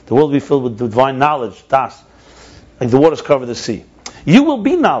Mechasim, the world will be filled with divine knowledge, das, like the waters cover the sea. You will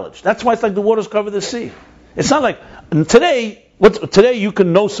be knowledge. That's why it's like the waters cover the sea. It's not like, today you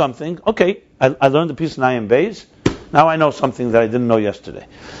can know something. Okay, I learned a piece in Ayin Beis. Now I know something that I didn't know yesterday.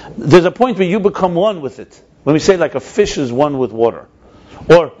 There's a point where you become one with it. When we say like a fish is one with water.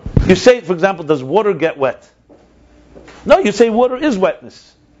 Or you say, for example, does water get wet? No, you say water is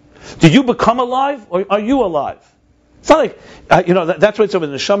wetness. Do you become alive or are you alive? It's not like, that's why it's when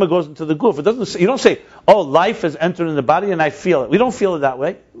the neshama goes into the goof. It doesn't say, you don't say, oh, life has entered in the body and I feel it. We don't feel it that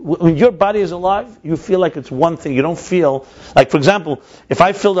way. When your body is alive, you feel like it's one thing. You don't feel, like for example, if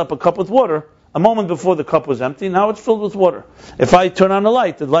I filled up a cup with water, a moment before the cup was empty, now it's filled with water. If I turn on the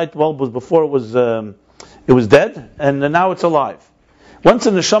light bulb was before it was dead, and now it's alive. Once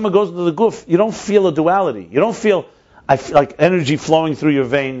the neshama goes into the goof, you don't feel a duality. You don't feel, I feel like energy flowing through your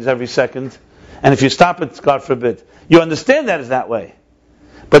veins every second. And if you stop it, God forbid, you understand that is that way.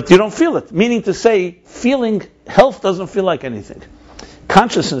 But you don't feel it. Meaning to say, health doesn't feel like anything.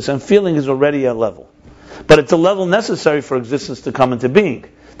 Consciousness and feeling is already a level. But it's a level necessary for existence to come into being.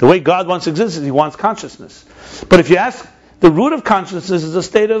 The way God wants existence, He wants consciousness. But if you ask, the root of consciousness is a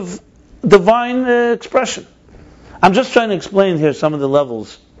state of divine expression. I'm just trying to explain here some of the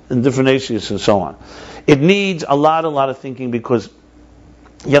levels in different atheists and so on. It needs a lot of thinking because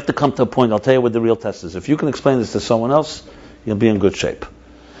you have to come to a point. I'll tell you what the real test is. If you can explain this to someone else, you'll be in good shape.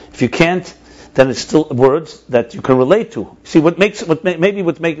 If you can't, then it's still words that you can relate to. See, maybe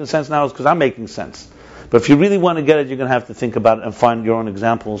what's making sense now is because I'm making sense. But if you really want to get it, you're going to have to think about it and find your own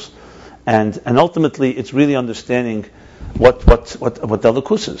examples. And ultimately, it's really understanding what the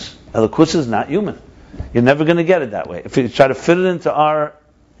Elokus is. Elokus is not human. You're never going to get it that way. If you try to fit it into our,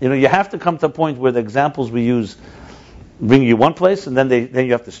 you have to come to a point where the examples we use bring you one place, and then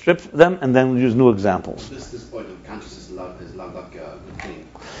you have to strip them, and then use new examples. This point of consciousness is not a good thing.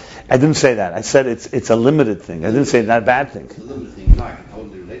 I didn't say that. I said it's a limited thing. I didn't say it's not a bad thing. It's a limited thing. No, I can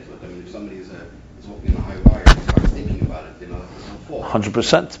totally relate to it. I mean, if somebody is walking on a high wire and starts thinking about it, there's no fault.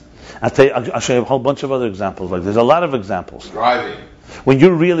 100%. I'll show you a whole bunch of other examples. Like there's a lot of examples. Driving. When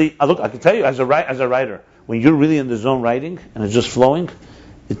you're really, I can tell you as a writer, when you're really in the zone writing and it's just flowing,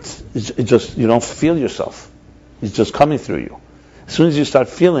 it's just you don't feel yourself. It's just coming through you. As soon as you start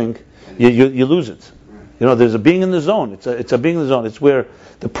feeling, you lose it. There's a being in the zone. It's a being in the zone. It's where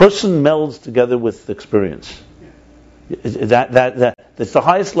the person melds together with the experience. That's the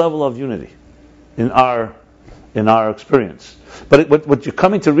highest level of unity in our experience. But what you're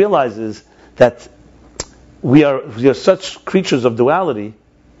coming to realize is that we are such creatures of duality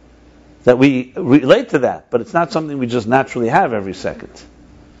that we relate to that, but it's not something we just naturally have every second.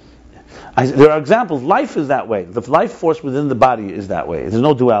 There are examples. Life is that way. The life force within the body is that way. There's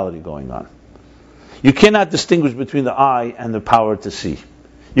no duality going on. You cannot distinguish between the eye and the power to see.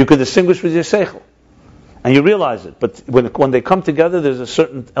 You can distinguish with your seichel, and you realize it. But when they come together, there's a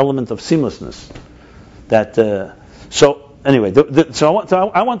certain element of seamlessness. So anyway,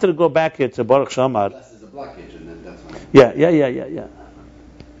 I wanted to go back here to Baruch Shamar. Unless there's a blockage, and then that's when... Yeah.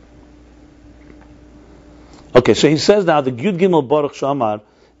 Okay, so he says now the Yud Gimel Baruch Shamar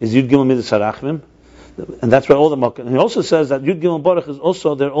is Yud Gimel Midas Harachmim, and that's where all the Makifim. And he also says that Yud Gimel Baruch is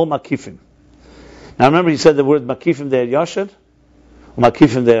also they're all Makifim. Now remember, he said the word Makifim there Yasher,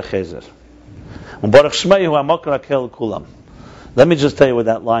 Makifim there Chezer. And Baruch Shmei Hu Amakar Akel Kulam. Let me just tell you what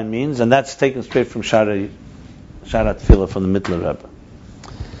that line means, and that's taken straight from Sharat Tefillah from the Mittler Rebbe.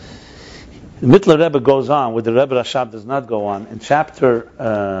 The Mittler Rebbe goes on, where the Rebbe Rashab does not go on, in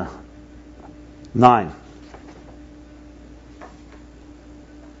chapter 9.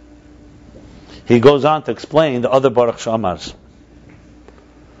 He goes on to explain the other Baruch Shamars.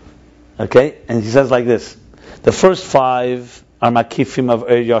 Okay? And he says like this. The first 5 are Makifim of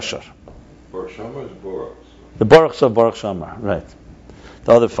Eir Yashar. Baruch Shamar is Baruch. The Baruchs of Baruch Shamar, right.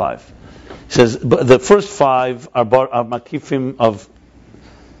 The other 5. He says, the first 5 are Makifim of,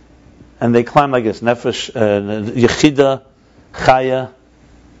 and they climb like this. Nefesh, Yechida, Chaya,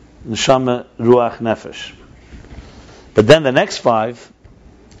 Neshama, Ruach, Nefesh. But then the next 5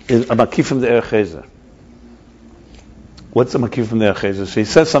 is a Makifim de Eir Chezer. What's a Makifim de Eir Chezer? So he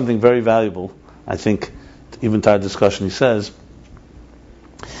says something very valuable, I think, even to our discussion. He says,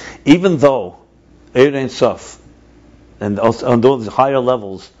 even though Eir Ein Sof and those higher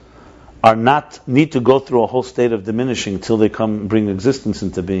levels need to go through a whole state of diminishing till they bring existence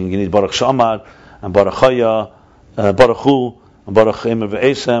into being. You need Baruch Shamar and Baruch Chaya, Baruch Hu, and Baruch Emer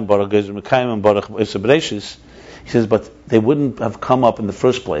Ve'esa, and Baruch Gezer Mekayim, and Baruch Esa Bereshis. He says, but they wouldn't have come up in the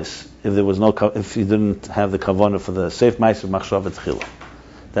first place if you didn't have the kavanah for the safe ma'aser machshava tchila.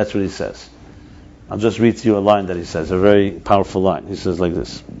 That's what he says. I'll just read to you a line that he says, a very powerful line. He says like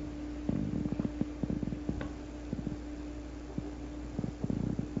this.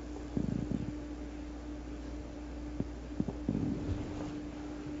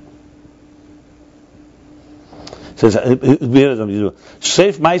 says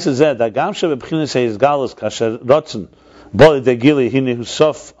Seif Ma'aseh Zeh that Gam Shebebchinas Ha'izgalus Kasher Rotzen Bo Degili Hine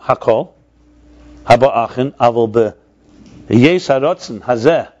Husof Hakol Haba Achin Avol Be Yes HaRotzen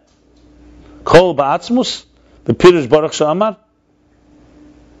Hazeh Kol Ba'atzmus B'Pirush Baruch Sha'amar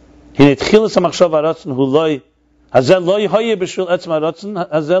Hine Tchilas HaMachshav HaRotzen Hu Loi Hazeh Loi Hoye B'Shvil Etzem HaRotzen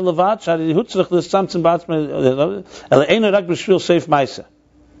Hazeh Levad Shari Hutzrich L'Samtzim Ba'atzma Ele Eino Rak B'Shvil Seif Ma'aseh.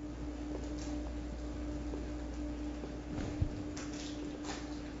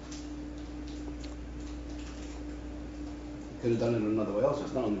 Could have done it another way also.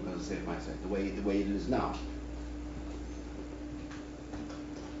 It's not only because of safe mindset. The way it is now.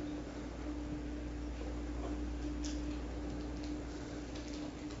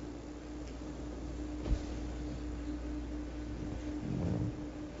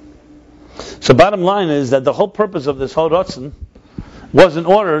 So bottom line is that the whole purpose of this whole Ratzon was in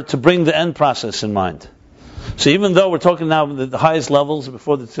order to bring the end process in mind. So even though we're talking now the highest levels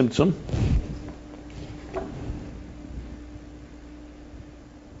before the Tzimtzum,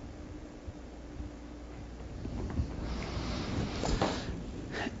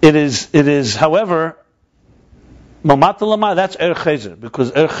 it is, however, Mamata Lama, that's Er Chezer,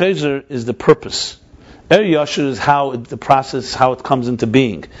 because Er Chezer is the purpose. Er Yasher is how the process, how it comes into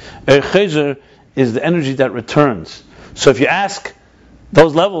being. Er Chezer is the energy that returns. So if you ask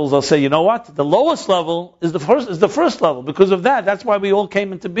those levels, they'll say, you know what? The lowest level is the first level. Because of that, that's why we all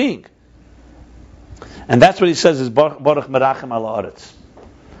came into being. And that's what he says is Baruch Merachem Ala Aretz.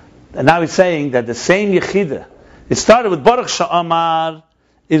 And now he's saying that the same Yechida, it started with Baruch Sha'amar,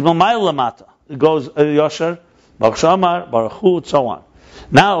 is Mamayel Lamata. It goes Yosher, Baruch Sha'amar, Baruch Hu, so on.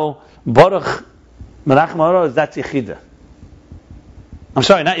 Now, Baruch Merachem Ala Aretz, that's Yechida. I'm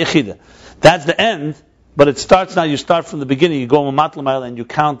sorry, not Yechida. That's the end, but it starts now, you start from the beginning, you go Mamat Lamayel and you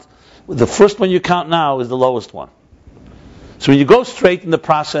count, the first one you count now is the lowest one. So when you go straight in the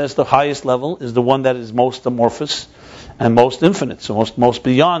process, the highest level is the one that is most amorphous and most infinite, so most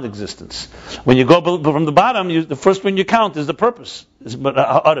beyond existence. When you go from the bottom, the first one you count is the purpose, is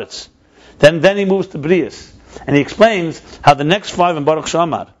Aretz. Then he moves to Brias, and he explains how the next 5 in Baruch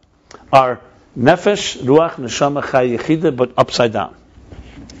Sha'amar are Nefesh, Ruach, Neshama, Chai, Yechida, but upside down.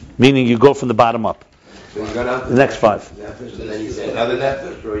 Meaning you go from the bottom up. So you go down to the next 5. Nefesh, and then you say another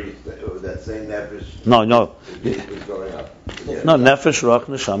nefesh, or that same nefesh. No. Is going up. Yeah. No, Nefesh, Ruach,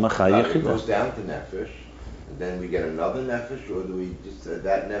 Neshama, Chai, It Yechida. goes down to nefesh, and then we get another nefesh, or do we just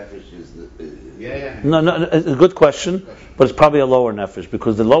that nefesh is the? Yeah. No, it's a good question, but it's probably a lower nefesh,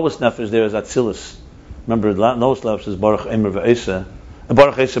 because the lowest nefesh there is Atzilus. Remember, the lowest nefesh is Baruch Emer V'Esa.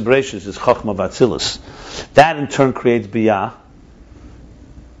 Baruch Esa Bereshis is Chachma V'Atzilus. That in turn creates Biyah.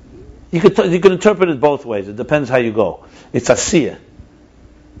 You can interpret it both ways. It depends how you go. It's Asiyah.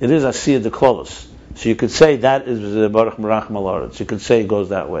 It is Asiyah the Klolos. So you could say that is Baruch Merachem Ala Aretz. You could say it goes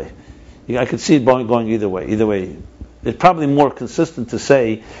that way. I could see it going either way. Either way, it's probably more consistent to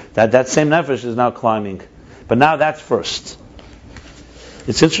say that same nefesh is now climbing, but now that's first.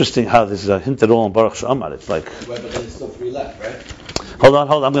 It's interesting how this is hinted all in Baruch Sha'amar. It's like, But then there's still 3 left, right? hold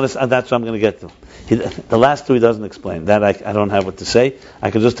on. That's what I'm going to get to. The last 2 he doesn't explain. That I don't have what to say.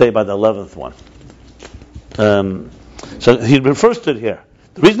 I can just tell you about the 11th one. So he refers to it here.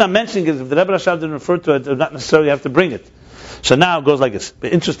 The reason I'm mentioning it is if the Rebbe Rashab didn't refer to it, not necessarily have to bring it. So now it goes like this.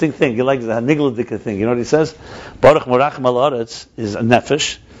 The interesting thing, you like the Hanigaladika thing. You know what he says? Baruch Merachem Ala Aretz is a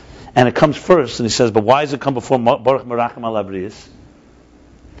nefesh, and it comes first. And he says, but why does it come before Baruch Merachem Ala Brias?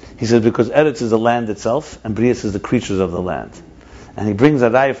 He says because Eretz is the land itself, and Brias is the creatures of the land. And he brings a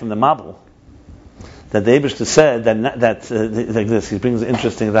raya from the Mabul that the Eibishter said that like this. He brings an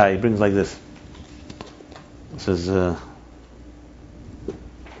interesting raya. He brings like this. He says.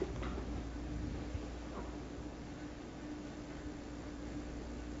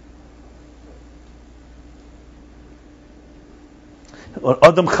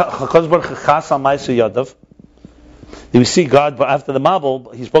 We see God, but after the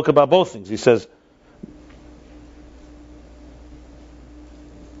Mabul, he spoke about both things. He says,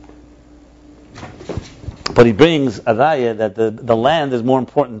 but he brings a raya that the land is more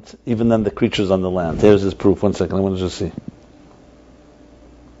important even than the creatures on the land. There's his proof. 1 second, I want to just see.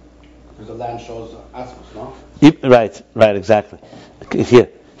 Because the land shows Askus, no? Right, exactly. Here,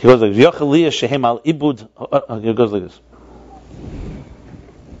 he goes like, Yochaliya shehem al ibud. He goes like this.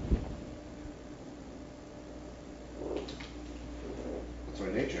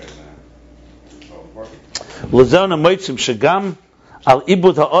 L'zona moitzim shegam al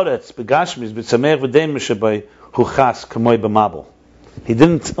ibud ha'oretz begashmis b'tzameich v'deim mishabay huchas kamoy b'mabel. He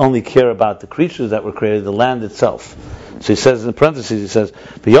didn't only care about the creatures that were created, the land itself. So he says in parentheses, he says,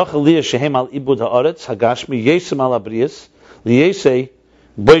 "V'yochel liyah shehem al ibud haaretz hagashmi yesem al abrius liyesei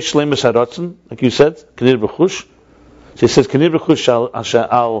boy shleimus harotzen," like you said, kenir b'chush. So he says, "Kenir b'chush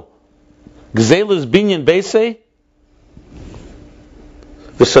al gzelas binyan beisei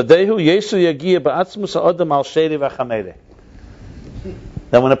v'sadehu yesu yagia ba'atzmus ha'odam al sheiri v'chamere."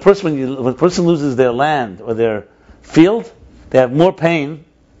 That when a person loses their land or their field, they have more pain,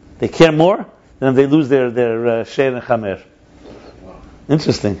 they care more than if they lose their sheir and chamer.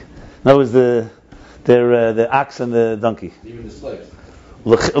 Interesting. That was the ox and the donkey. Even the slaves.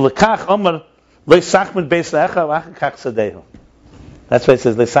 Lekach Omer leisachmet beis lecha v'achakach sadehu. That's why it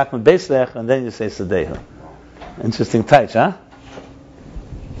says leisachmet beis lecha and then you say sadehu. Interesting touch, huh?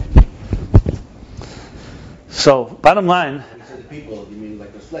 So, bottom line. People, you mean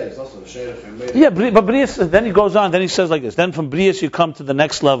like the slaves also? Yeah, but Brias, then he goes on, then he says like this. Then from Brias you come to the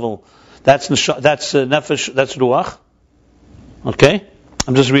next level. That's Nefesh, that's Ruach. Okay?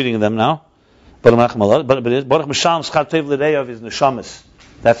 I'm just reading them now. Baruch Mishalem Schar Tev L'Reyav is Neshamas.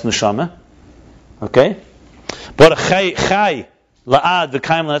 That's Neshama. Okay? Baruch Chai La'ad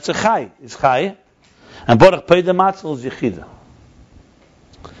V'Kaim, that's a Chai. It's Chai. And Baruch Pei D'Matzel is Yechida.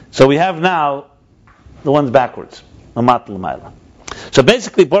 So we have now the ones backwards. Lamat L'Mayla. So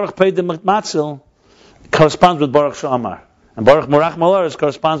basically, Baruch Pei D'Matzil corresponds with Baruch Sha'amar. And Baruch Morach Malaris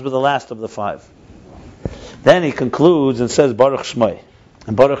corresponds with the last of the five. Then he concludes and says Baruch Shmoi.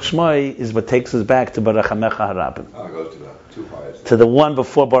 And Baruch Shmoi is what takes us back to Baruch HaMecha HaRabim. I'll go to the two highest. To the one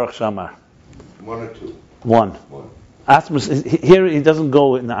before Baruch Sha'amar. One or two? One. Atzmus, here he doesn't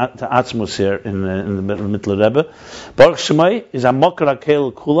go to Atzmus here in the Mittler Rebbe. Baruch Shmoi is Amokar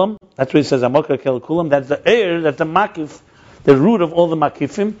HaKel Kulam. That's what he says, Amokar HaKel Kulam. That's the air, that's the makif, the root of all the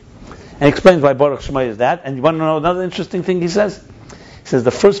makifim. And he explains why Baruch Shema is that. And you want to know another interesting thing he says? He says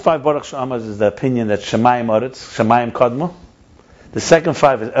the first five Baruch Shemas is the opinion that Shemayim Eretz, Shemayim Kadmu. The second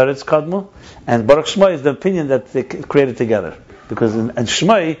five is Eretz Kadmu. And Baruch Shema is the opinion that they created together. Because and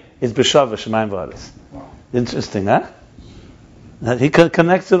Shema is B'Shava, Shemayim Eretz. Interesting, huh? He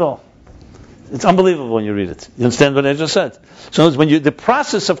connects it all. It's unbelievable when you read it. You understand what I just said? So when the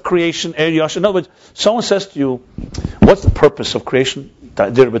process of creation, in other words, someone says to you, what's the purpose of creation?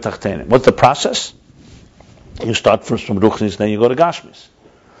 What's the process? You start first from Ruchnis, then you go to Gashmis.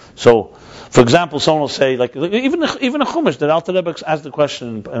 So, for example, someone will say, like even a Chumash, that Alter Rebbe asked the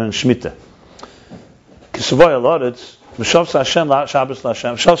question in Shemitah. Kisavoy Aloretz, M'shavsa Hashem, Shabbos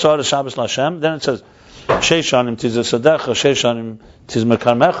L'Hashem, M'shavsa Aloretz, Shabbos L'Hashem, then it says, Sheishanim tiz Sadecha, Sheishanim tiz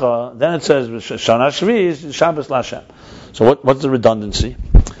Mekarmecha, then it says, Shana Shvi, Shabbos L'Hashem. So what's the redundancy?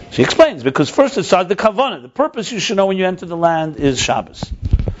 She explains, because first it starts the kavanah. The purpose you should know when you enter the land is Shabbos.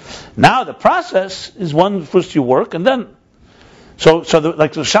 Now the process is one, first you work, and then,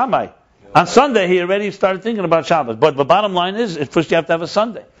 like the Shammai, on Sunday he already started thinking about Shabbos. But the bottom line is, at first you have to have a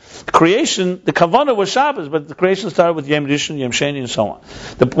Sunday. Creation, the kavanah was Shabbos, but the creation started with Yom Rishon, Yom Sheni, and so on.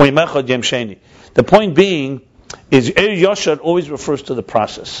 The point being, is Eir Yashar always refers to the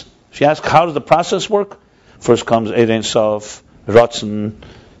process. If you ask, how does the process work? First comes Eir Ein Sof, Ratzon,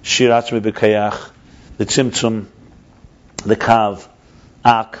 Shirat B'Kayach, the Tzimtzum, the Kav,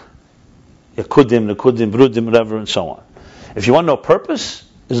 Ak, Yekudim, Brudim, whatever, and so on. If you want to know purpose,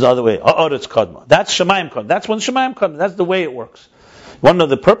 is the other way. It's Kadma. That's Shemayim Kadma. That's when Shemayim Kadma. That's the way it works. You want to know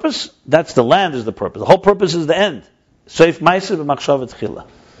the purpose? That's the land is the purpose. The whole purpose is the end. Seif Ma'aser B'Machshav Tchila.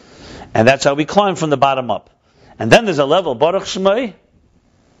 And that's how we climb from the bottom up. And then there's a level, Baruch Shemai,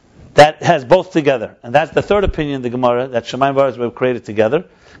 that has both together. And that's the third opinion in the Gemara, that Shemayim Baruch were created together,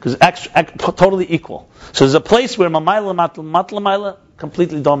 because totally equal. So there's a place where Mamayla, Matlamayla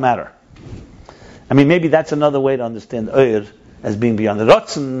completely don't matter. I mean, maybe that's another way to understand Eir as being beyond. The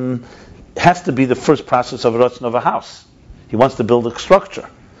Ratzon has to be the first process of Ratzon of a house. He wants to build a structure.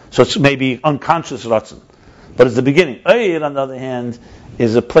 So it's maybe unconscious Ratzon. But it's the beginning. Eir, on the other hand,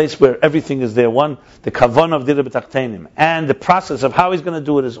 is a place where everything is there. One, the kavanah of Dira B'Tachtenim, and the process of how he's going to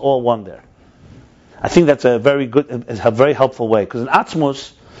do it is all one there. I think that's a very very helpful way. Because in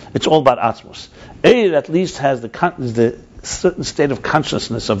Atzmus, it's all about Atzmus. Eir at least has the certain state of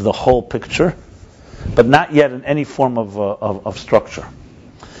consciousness of the whole picture, but not yet in any form of structure.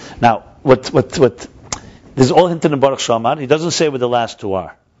 Now, what this is all hinted in Baruch She'amar. He doesn't say what the last two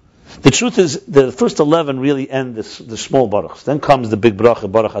are. The truth is, the first 11 really end the small baruchs. Then comes the big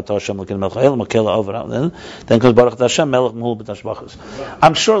bracha, Baruch Atah Hashem Elokeinu melech ha'olam makela over. Then comes Baruch Atah Hashem melech mahul b'tashbachos.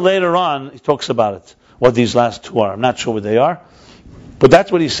 I'm sure later on he talks about it, what these last two are. I'm not sure what they are, but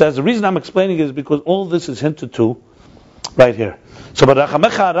that's what he says. The reason I'm explaining it is because all this is hinted to right here. So Baruch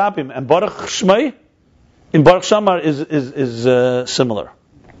HaMecha HaRabim and Baruch Shmai in Baruch Shamar is similar.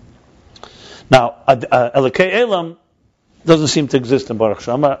 Now, Elokei Elam doesn't seem to exist in Baruch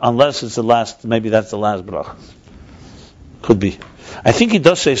Shamar unless it's the last. Maybe that's the last bracha. Could be. I think he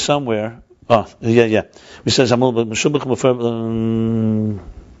does say somewhere. Oh, yeah. He says Amul Meshubach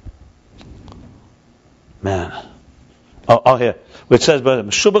man. Oh, here. Where it says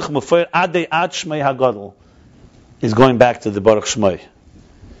Meshubach Mufer Adei Ad Shmei Hagadol is going back to the Baruch Shmei.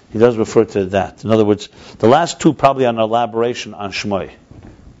 He does refer to that. In other words, the last two probably are an elaboration on Shmei.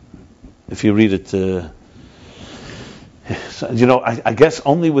 If you read it, I guess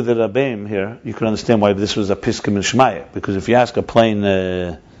only with the Rabbeim here you can understand why this was a Piskim and Shmaya. Because if you ask a plain,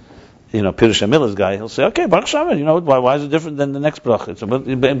 Pirush HaMillas guy, he'll say, okay, Baruch Shamar, why is it different than the next bracha? It's about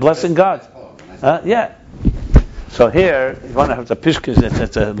blessing God. Yeah. So here, you want to have the Piskim,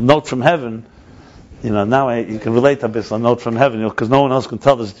 it's a note from heaven. Now you can relate a bit, a note from heaven, because no one else can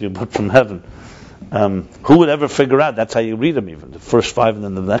tell this to you but from heaven. Who would ever figure out that's how you read them, even the first 5 and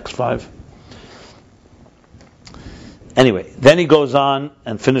then the next 5? Anyway, then he goes on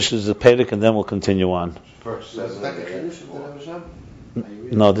and finishes the Perek, and then we'll continue on. No,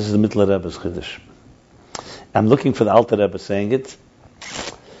 this is the Mittler Rebbe's Chiddush. I'm looking for the Alter Rebbe saying it.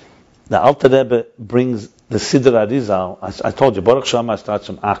 The Alter Rebbe brings the Siddur Arizal. I told you, Baruch Shamar starts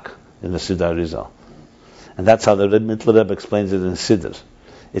from Ak in the Siddur Arizal. And that's how the Mittler Rebbe explains it in Siddur.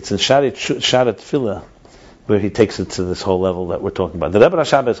 It's in Sharet Tefillah where he takes it to this whole level that we're talking about. The Rebbe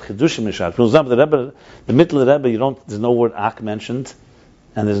Rashab is Chidushim in Sharet. For example, the Mittler Rebbe, there's no word Ak mentioned,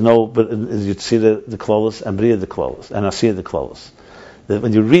 and there's no, but you see the Klolos, and Bria the Klolos, and Asiyah the Klolos.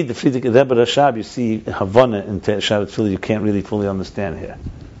 When you read the Frierdiker Rebbe Rashab, you see Havana in Sharet Tefillah you can't really fully understand here.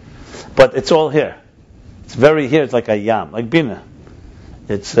 But it's all here. It's very here, it's like a yam, like Bina.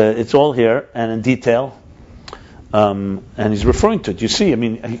 It's all here, and in detail. And he's referring to it. You see, you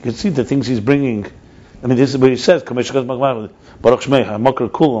can see the things he's bringing. This is where he says, Baruch Shmei, Makar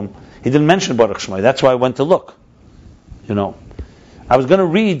Kulam. He didn't mention Baruch Shmei. That's why I went to look. I was going to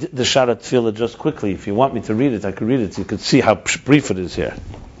read the Sharet Tefillah just quickly. If you want me to read it, I could read it. You could see how brief it is here.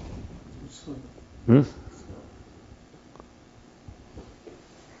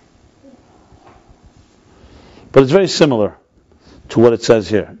 But it's very similar to what it says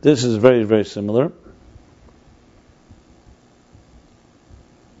here. This is very, very similar.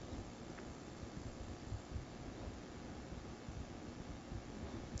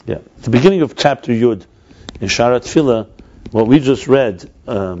 Yeah, at the beginning of chapter Yud in Sharet Tefillah, what we just read.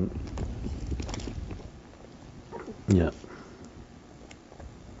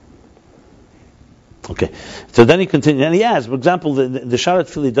 Okay, so then he continues, and he adds, for example, the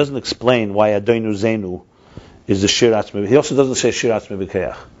Sharet Tefillah doesn't explain why Adonu Zenu is the Shir Atzmi. He also doesn't say Shir Atzmi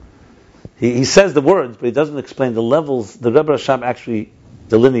B'Keach. He says the words, but he doesn't explain the levels. The Rebbe Rashab actually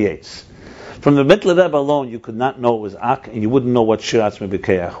delineates. From the Mittler Rebbe alone, you could not know it was Ak, and you wouldn't know what Shir Atzmi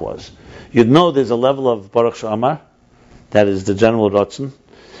B'Keach was. You'd know there's a level of Baruch Shamar, that is the general Ratzon.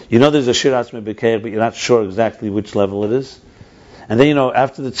 You know there's a Shir Atzmi B'Keach, but you're not sure exactly which level it is. And then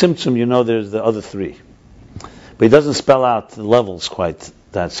after the Tzimtzum, there's the other 3. But he doesn't spell out the levels quite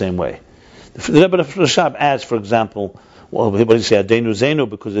that same way. The Rebbe Rashab adds, for example, what do you say, Adenu Zenu,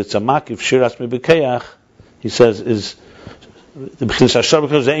 because it's a makif Shir Atzmi B'Keach, he says, is the B'chinas Ashar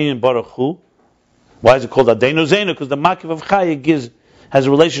B'Keach Zein Baruch Hu. Why is it called Adenu Zenu? Because the makif of Chaya has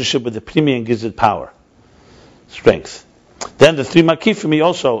a relationship with the Primi and gives it power, strength. Then the 3 makifim, he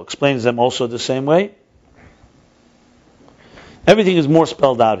also explains them also the same way. Everything is more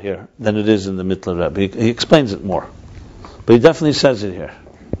spelled out here than it is in the Mittler Rebbe. He explains it more. But he definitely says it here.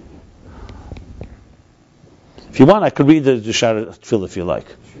 If you want, I could read the Sharet Tefillah if you like.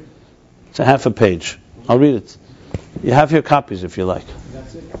 It's a half a page. I'll read it. You have your copies if you like.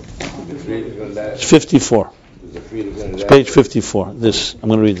 It's 54. It's page 54. This, I'm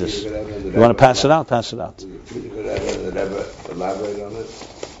going to read this. You want to pass it out? Pass it out.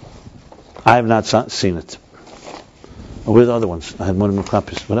 I have not seen it. Oh, where are the other ones? I had one more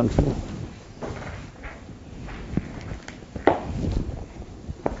copies. What happened to them?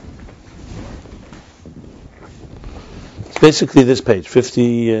 It's basically this page,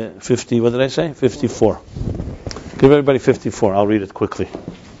 50, what did I say? 54. Give everybody 54. I'll read it quickly.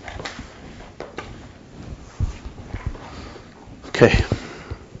 Okay.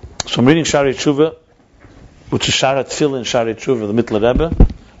 So I'm reading Sharet Tshuva, which is Sharet Tefillah and Sharet Tshuva, the Mittler Rebbe.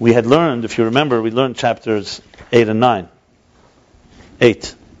 We had learned, if you remember, we learned chapters 8 and 9.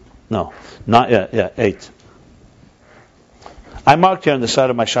 8. No. Not yet. Yeah, 8. I marked here on the side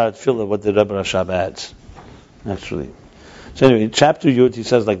of my Sharet Tefillah what the Rebbe Rashab adds. Actually. So anyway, in chapter Yud, he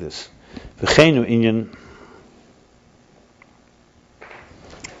says like this. V'cheinu inyan.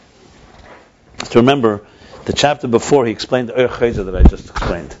 To remember, the chapter before he explained the Ur Chayza that I just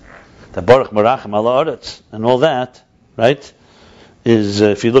explained. The Baruch Merachim ala Aretz and all that, right? Is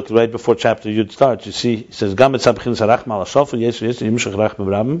if you look right before chapter Yud starts, you see he says Gam etzab b'chinas harachma ala shofar Yesu yimshach rachma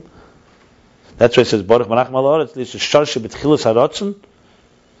b'rabim. That's why it says Baruch Merachim ala Aretz. This is sharshe b'tchilas haratzon.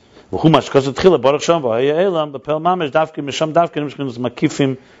 V'hu mashkos tchila Baruch Shem v'haya elam b'pel mamish davkim misham davkim mishkinos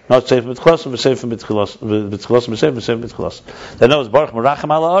makifim not seif b'tchilas v'seifim b'tchilas v'seifim b'tchilas. That knows Baruch Merachim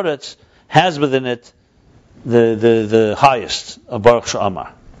ala Aretz has within it the highest of Baruch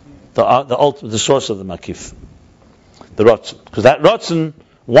Sha'amar, the ultimate, the source of the makif. The Ratzon. Because that Ratzon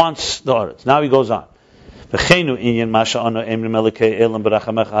wants the Aretz. Now he goes on. And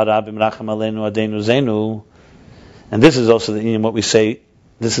this is also the inyan what we say.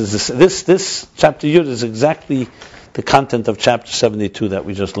 This chapter Yud is exactly the content of chapter 72 that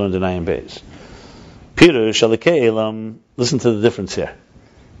we just learned in Ayin Beis. Peter Shalekei Elam. Listen to the difference here.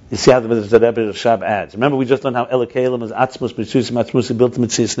 You see how the Rebbe Rashab adds. Remember we just learned how Elokei Elam is Atzmus Mitzusim Atzmusi built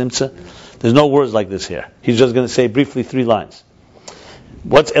Mitzias Nimtza. There's no words like this here. He's just going to say briefly 3 lines.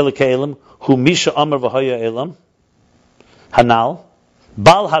 What's Elokei Elam? Hu Misha Amar V'Haya Elam Hanal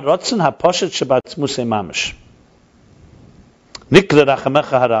Bal Harotzen HaPoshet Shebatzmusei Mamish Nikra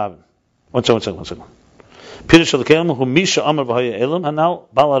Rachamecha Harav. One second. Pirush Elokei Elam Hu Misha Amar V'Haya Elam Hanal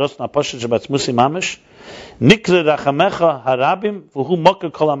Bal Harotzen HaPoshet Shebatzmusei Mamish Nikra Rachamecha Harabim V'Hu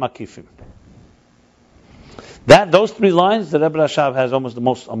Mokar Kol HaMakifim. Those 3 lines, the Rebbe Rashab has almost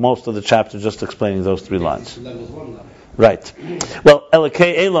most of the chapter just explaining those 3 lines. Right. Well,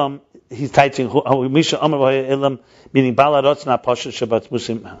 Elokei Elam, he's teaching Misha Amar V'Haya Elam, meaning Bal Harotzen HaPoshet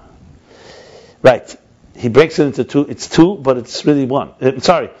Shebatzmusei. Right. He breaks it into 2. It's 2, but it's really 1.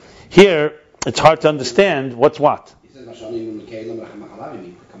 Sorry. Here, it's hard to understand what's what. He says he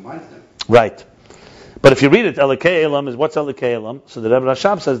combines them. Right. But if you read it, Elokei Elam is what's Elokei Elam? So the Rebbe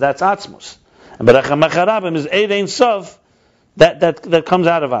Rashab says that's Atzmus. And Berachamecha Harabim is Ein Sof that comes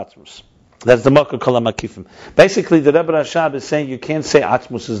out of Atzmus. That's the Mokar Kol HaMakifim. Basically, the Rebbe Rashab is saying you can't say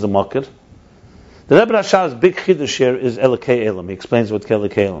Atzmus is the Mokar. The Rebbe Rashab's big chiddush here is Elokei Elam. He explains what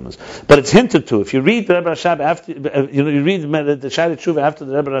Elokei Elam is. But it's hinted to. If you read the Rebbe Rashab after, you read the Shai Tshuva after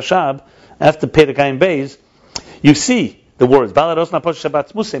the Rebbe Rashab, after Perek Ayin Beis, you see the words Bal Harotzen HaPoshet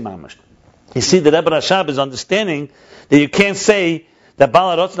Shebatzmusei Mamish. You see, the Rebbe Rashab is understanding that you can't say that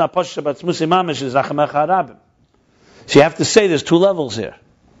Bal Harotzen HaPoshet Shebatzmusei Mamish is Rachamecha Harabim. So you have to say there's 2 levels here.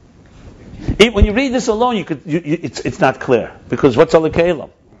 When you read this alone, it's not clear because what's Elokei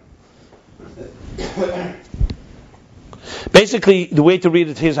Elam? Basically, the way to read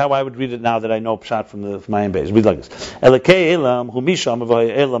it, here's how I would read it now that I know Pshat from my own base. Read like this: Elokei Elam hu Misha Amar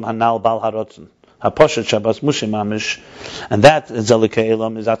V'Haya Elam Hanal Bal Harotzen HaPoshet Shebatzmusei Mamish, and that is Elokei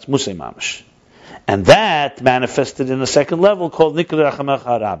Elam is Atzmusei Mamish, and that manifested in a second level called Nikra Rachamecha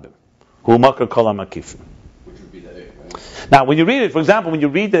Harabim, hu Mokar Kol HaMakifim. Which would be the right? Now, when you read it, for example, when you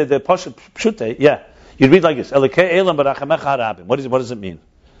read the Poshet Pshutei, you read like this: Elokei Elam B'Rachamecha Harabim. What does it mean?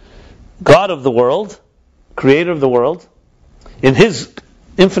 God of the world, creator of the world, in His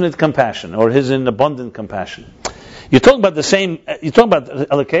infinite compassion or His abundant compassion. You're talking about the same. You're talking about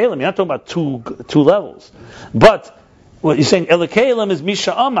Elokei Elam. You're not talking about two levels. But what you're saying, Elokei Elam is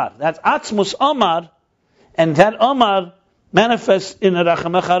Misha Amar. That's Atzmus Amar, and that Amar manifests in a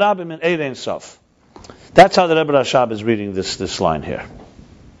Rachamecha Harabim in Ein Sof. That's how the Rebbe Rashab is reading this line here.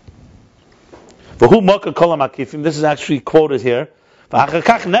 V'hu Mokar Kol HaMakifim. This is actually quoted here. You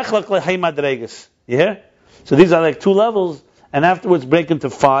hear? So these are like 2 levels, and afterwards break into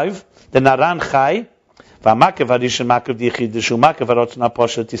 5. The Naran Chai, V'Makev Harishon Makev Dichid Shu Makev Harotzen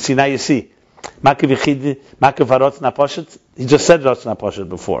HaPoshet. You see now. You see Makev Yichid Makev Harotzen HaPoshet. He just said Harotzen HaPoshet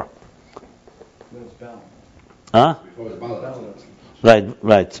before. Huh? Right.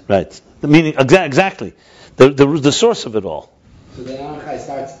 The meaning exactly. The source of it all. So the Naran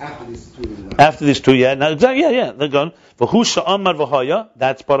starts after these 2. After these 2, yeah. Now, they're gone. V'hu sha'amar v'haya,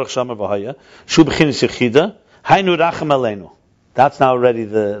 that's Baruch Sha'amar v'haya. Shu b'chinas yechida, haynu rachem aleinu. That's now already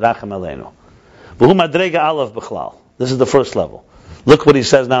the rachem aleinu. V'hu madrega alav b'chlal. This is the first level. Look what he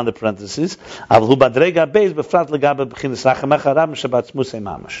says now in the parentheses. Av'hu madrega beis b'frat legabe b'chinas rachamecha harabim shebatzmusei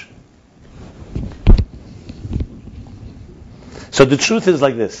mamish. So the truth is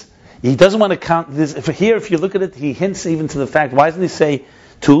like this. He doesn't want to count this. If you look at it, he hints even to the fact. Why doesn't he say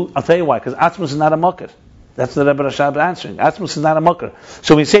 2? I'll tell you why. Because Atzmus is not a Mokar. That's the Rebbe Rashab answering. Atzmus is not a Mokar.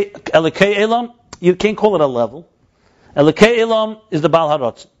 So when you say Elokei Elam, you can't call it a level. Elokei Elam is the Bal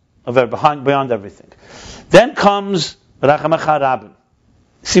Harotzen, beyond everything. Then comes Rachamecha Harabim.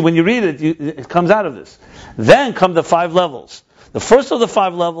 See, when you read it, it comes out of this. Then come the 5 levels. The first of the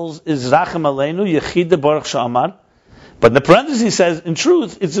 5 levels is Rachem Aleinu Yechida Baruch Sha'amar. But in the parentheses he says, in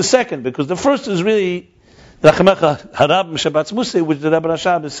truth, it's the second, because the first is really Rachamecha Harabim Shebatzmusei, which the Rebbe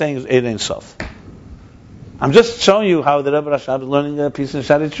Rashab is saying is Eid Ein Sof. I'm just showing you how the Rebbe Rashab is learning a piece of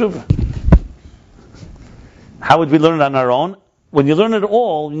Shari Tshuva. How would we learn it on our own? When you learn it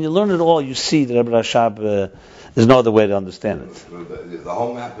all, you see that Rebbe Rashab there's no other way to understand it. The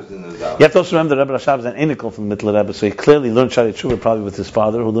whole map is in the Zavim. You have to also remember that Rebbe Rashab is an Enikel from the Mittler Rebbe, so he clearly learned Shari Tshuva probably with his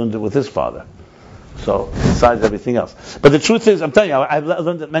father, who learned it with his father. So, besides everything else. But the truth is, I'm telling you, I've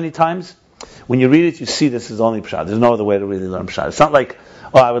learned it many times. When you read it, you see this is only Pshat. There's no other way to really learn Pshat. It's not like,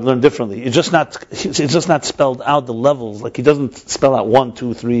 I would learn differently. It's just not spelled out the levels. Like he doesn't spell out 1,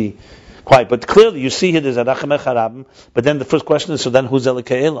 2, 3 quite. But clearly, you see here there's a Rachamech Harabim. But then the first question is, so then who's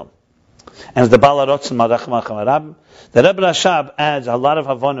Elikei Elam? And it's the Baal HaRotzen Rachamech Harabim. The Rebbe Rashab adds a lot of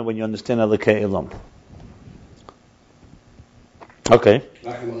Havana when you understand Elikei Elam. Okay.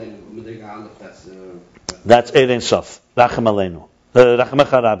 That's Eid Ein Sof. Rachem Aleinu. Rachamech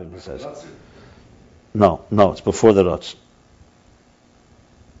Harabim, he says. No, it's before the Rotz.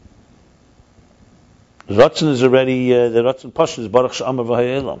 The Rotzen is already, the Rotzen Poshet is Baruch She'amar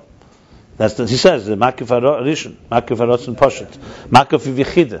V'haya Elam. That's he says, the Makif HaRishon, Makif HaRotzen Poshet, Makif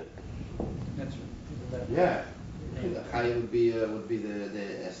V'chide. Yeah. Chaya would be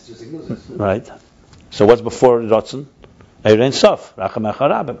the Esther Signusis. Right. So what's before Rotzen? Eid Ein Sof, Rachamech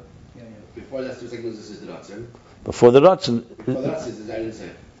Harabim. Before the Esther Signusis is the Rotzen. Before the Rotzen. Before the Rotzen is the Eid Ein Sof.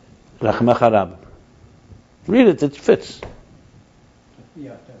 Rachamech Harabim. Read it, it fits.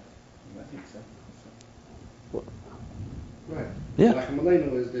 Yeah, I think so. Right. Yeah. Rachem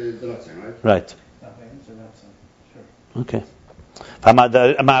Aleinu is the Rotzen, right? Right. Sure. Okay.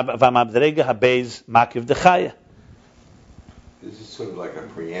 V'amabderega habeiz makiv dechaya. This is sort of like a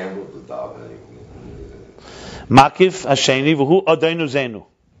preamble to davening. Makiv hasheni v'hu odeinu zenu.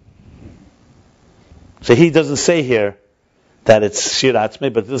 So he doesn't say here that it's shir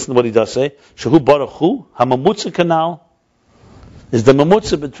atzmei, but listen to what he does say. Shehu baruch hu hamamutza canal is the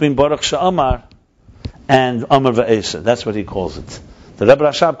mamutza between Baruch She'amar and Amar V'Esa. That's what he calls it. The Rebbe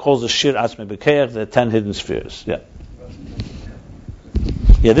Rashab calls it shir atzmei b'keach, the 10 hidden spheres. Yeah.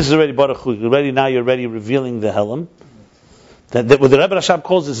 Yeah, this is already Baruch Hu. Now you're already revealing the Helam. What the Rebbe Rashab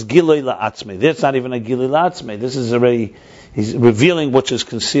calls is Gilui La'atzmei. That's not even a Gilui La'atzmei. This is already, he's revealing which is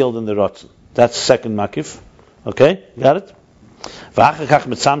concealed in the Rotzen. That's second Makif. Okay, got it? Then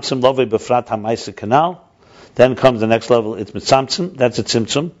comes the next level, it's Mitzamtzim, that's a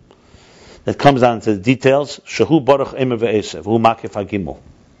Tzimtzum. That comes down to the details. Shehu Baruch Emer Ve'esev, Hu Makif HaGimel,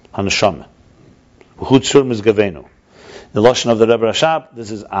 HaNeshama. Hu Tzur Mizgavenu. The Lashon of the Rebbe Rashab,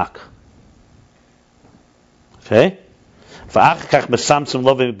 this is Ak. Okay? V'achakach Mitzamtzim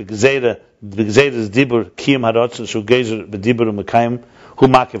Lovei B'gzeira is Dibur Kiyam HaRotzen Shu Gezer B'Dibur U'Mekayim Hu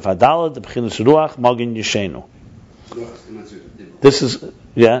Makif HaDalad B'chinas Ruach Mogin Yishenu. This is,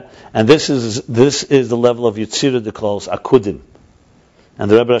 and this is the level of Yitzira the close Akudim, and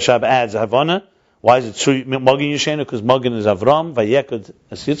the Rebbe Rashab adds Havana. Why is it true Mogin Yishenu? Because Mogin is Avram, Vayekud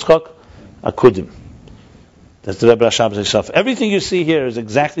is Yitzchak, Akudim. That's the Rebbe Rashab himself. Everything you see here is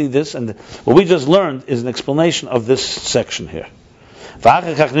exactly this, and what we just learned is an explanation of this section here. That's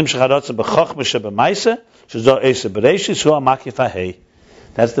the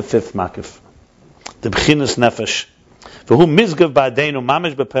fifth makif, the B'chinas Nefesh. For whom mizgav ba'adeinu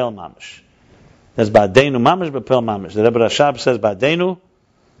mamish b'peil mamish. That's ba'adeinu mamish b'peil mamish. The Rebbe Rashab says ba'adeinu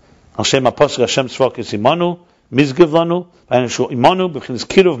al shem apostle Hashem tzvokis imonu mizgav lanu v'anishu imonu b'chinas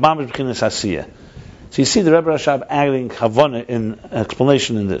kiruv mamish b'chinas asiyah. So you see the Rebbe Rashab adding Havana in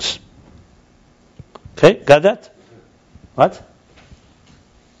explanation in this. Okay, got that? What?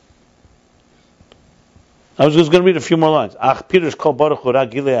 I was just going to read a few more lines. Ach Peter's called Baruch Hora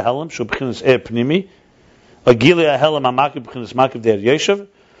Gilei Helam Shu b'chinas Pnimi. And then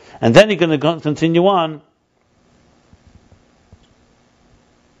you're going to continue on.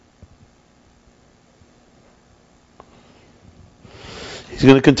 He's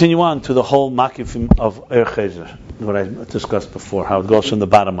going to continue on to the whole makif of Er Chezer, what I discussed before, how it goes from the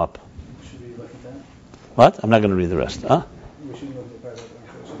bottom up. Should we look at that? What? I'm not going to read the rest. Huh? We should look at that.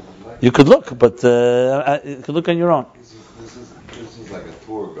 You could look, but you could look on your own. This is like a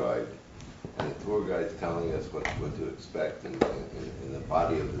tour guide. And the tour guide's telling us what to expect in the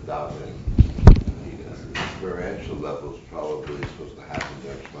body of the davening. The experiential level is probably supposed to happen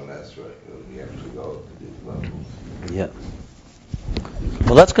during Shemona Esrei when we actually go to these levels. Yeah.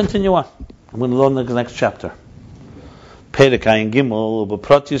 Well, let's continue on. I'm going to learn the next chapter. Perek Ayin Gimel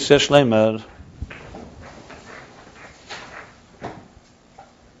U'Beprotis Yesh Leimer.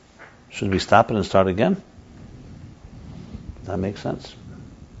 Should we stop it and start again? Does that make sense?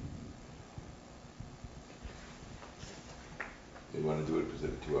 You want to do it because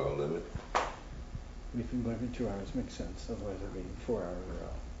of the 2-hour limit? If you go every 2 hours, makes sense. Otherwise, it'd be 4 hours.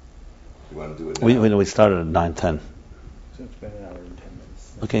 You want to do it now? We started at 9:10. So it's been an hour and 10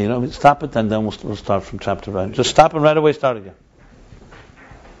 minutes. Okay, stop it, and then we'll start from chapter 1. Just stop and right away start again.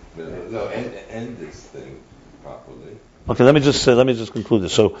 No, end this thing properly. Okay, let me just conclude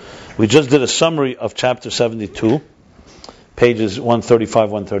this. So, we just did a summary of chapter 72, pages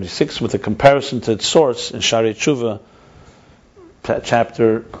 135, 136, with a comparison to its source in Shari Tshuva,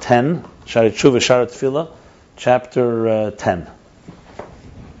 chapter 10, Shari Tshuva, Shara Tefillah, chapter 10.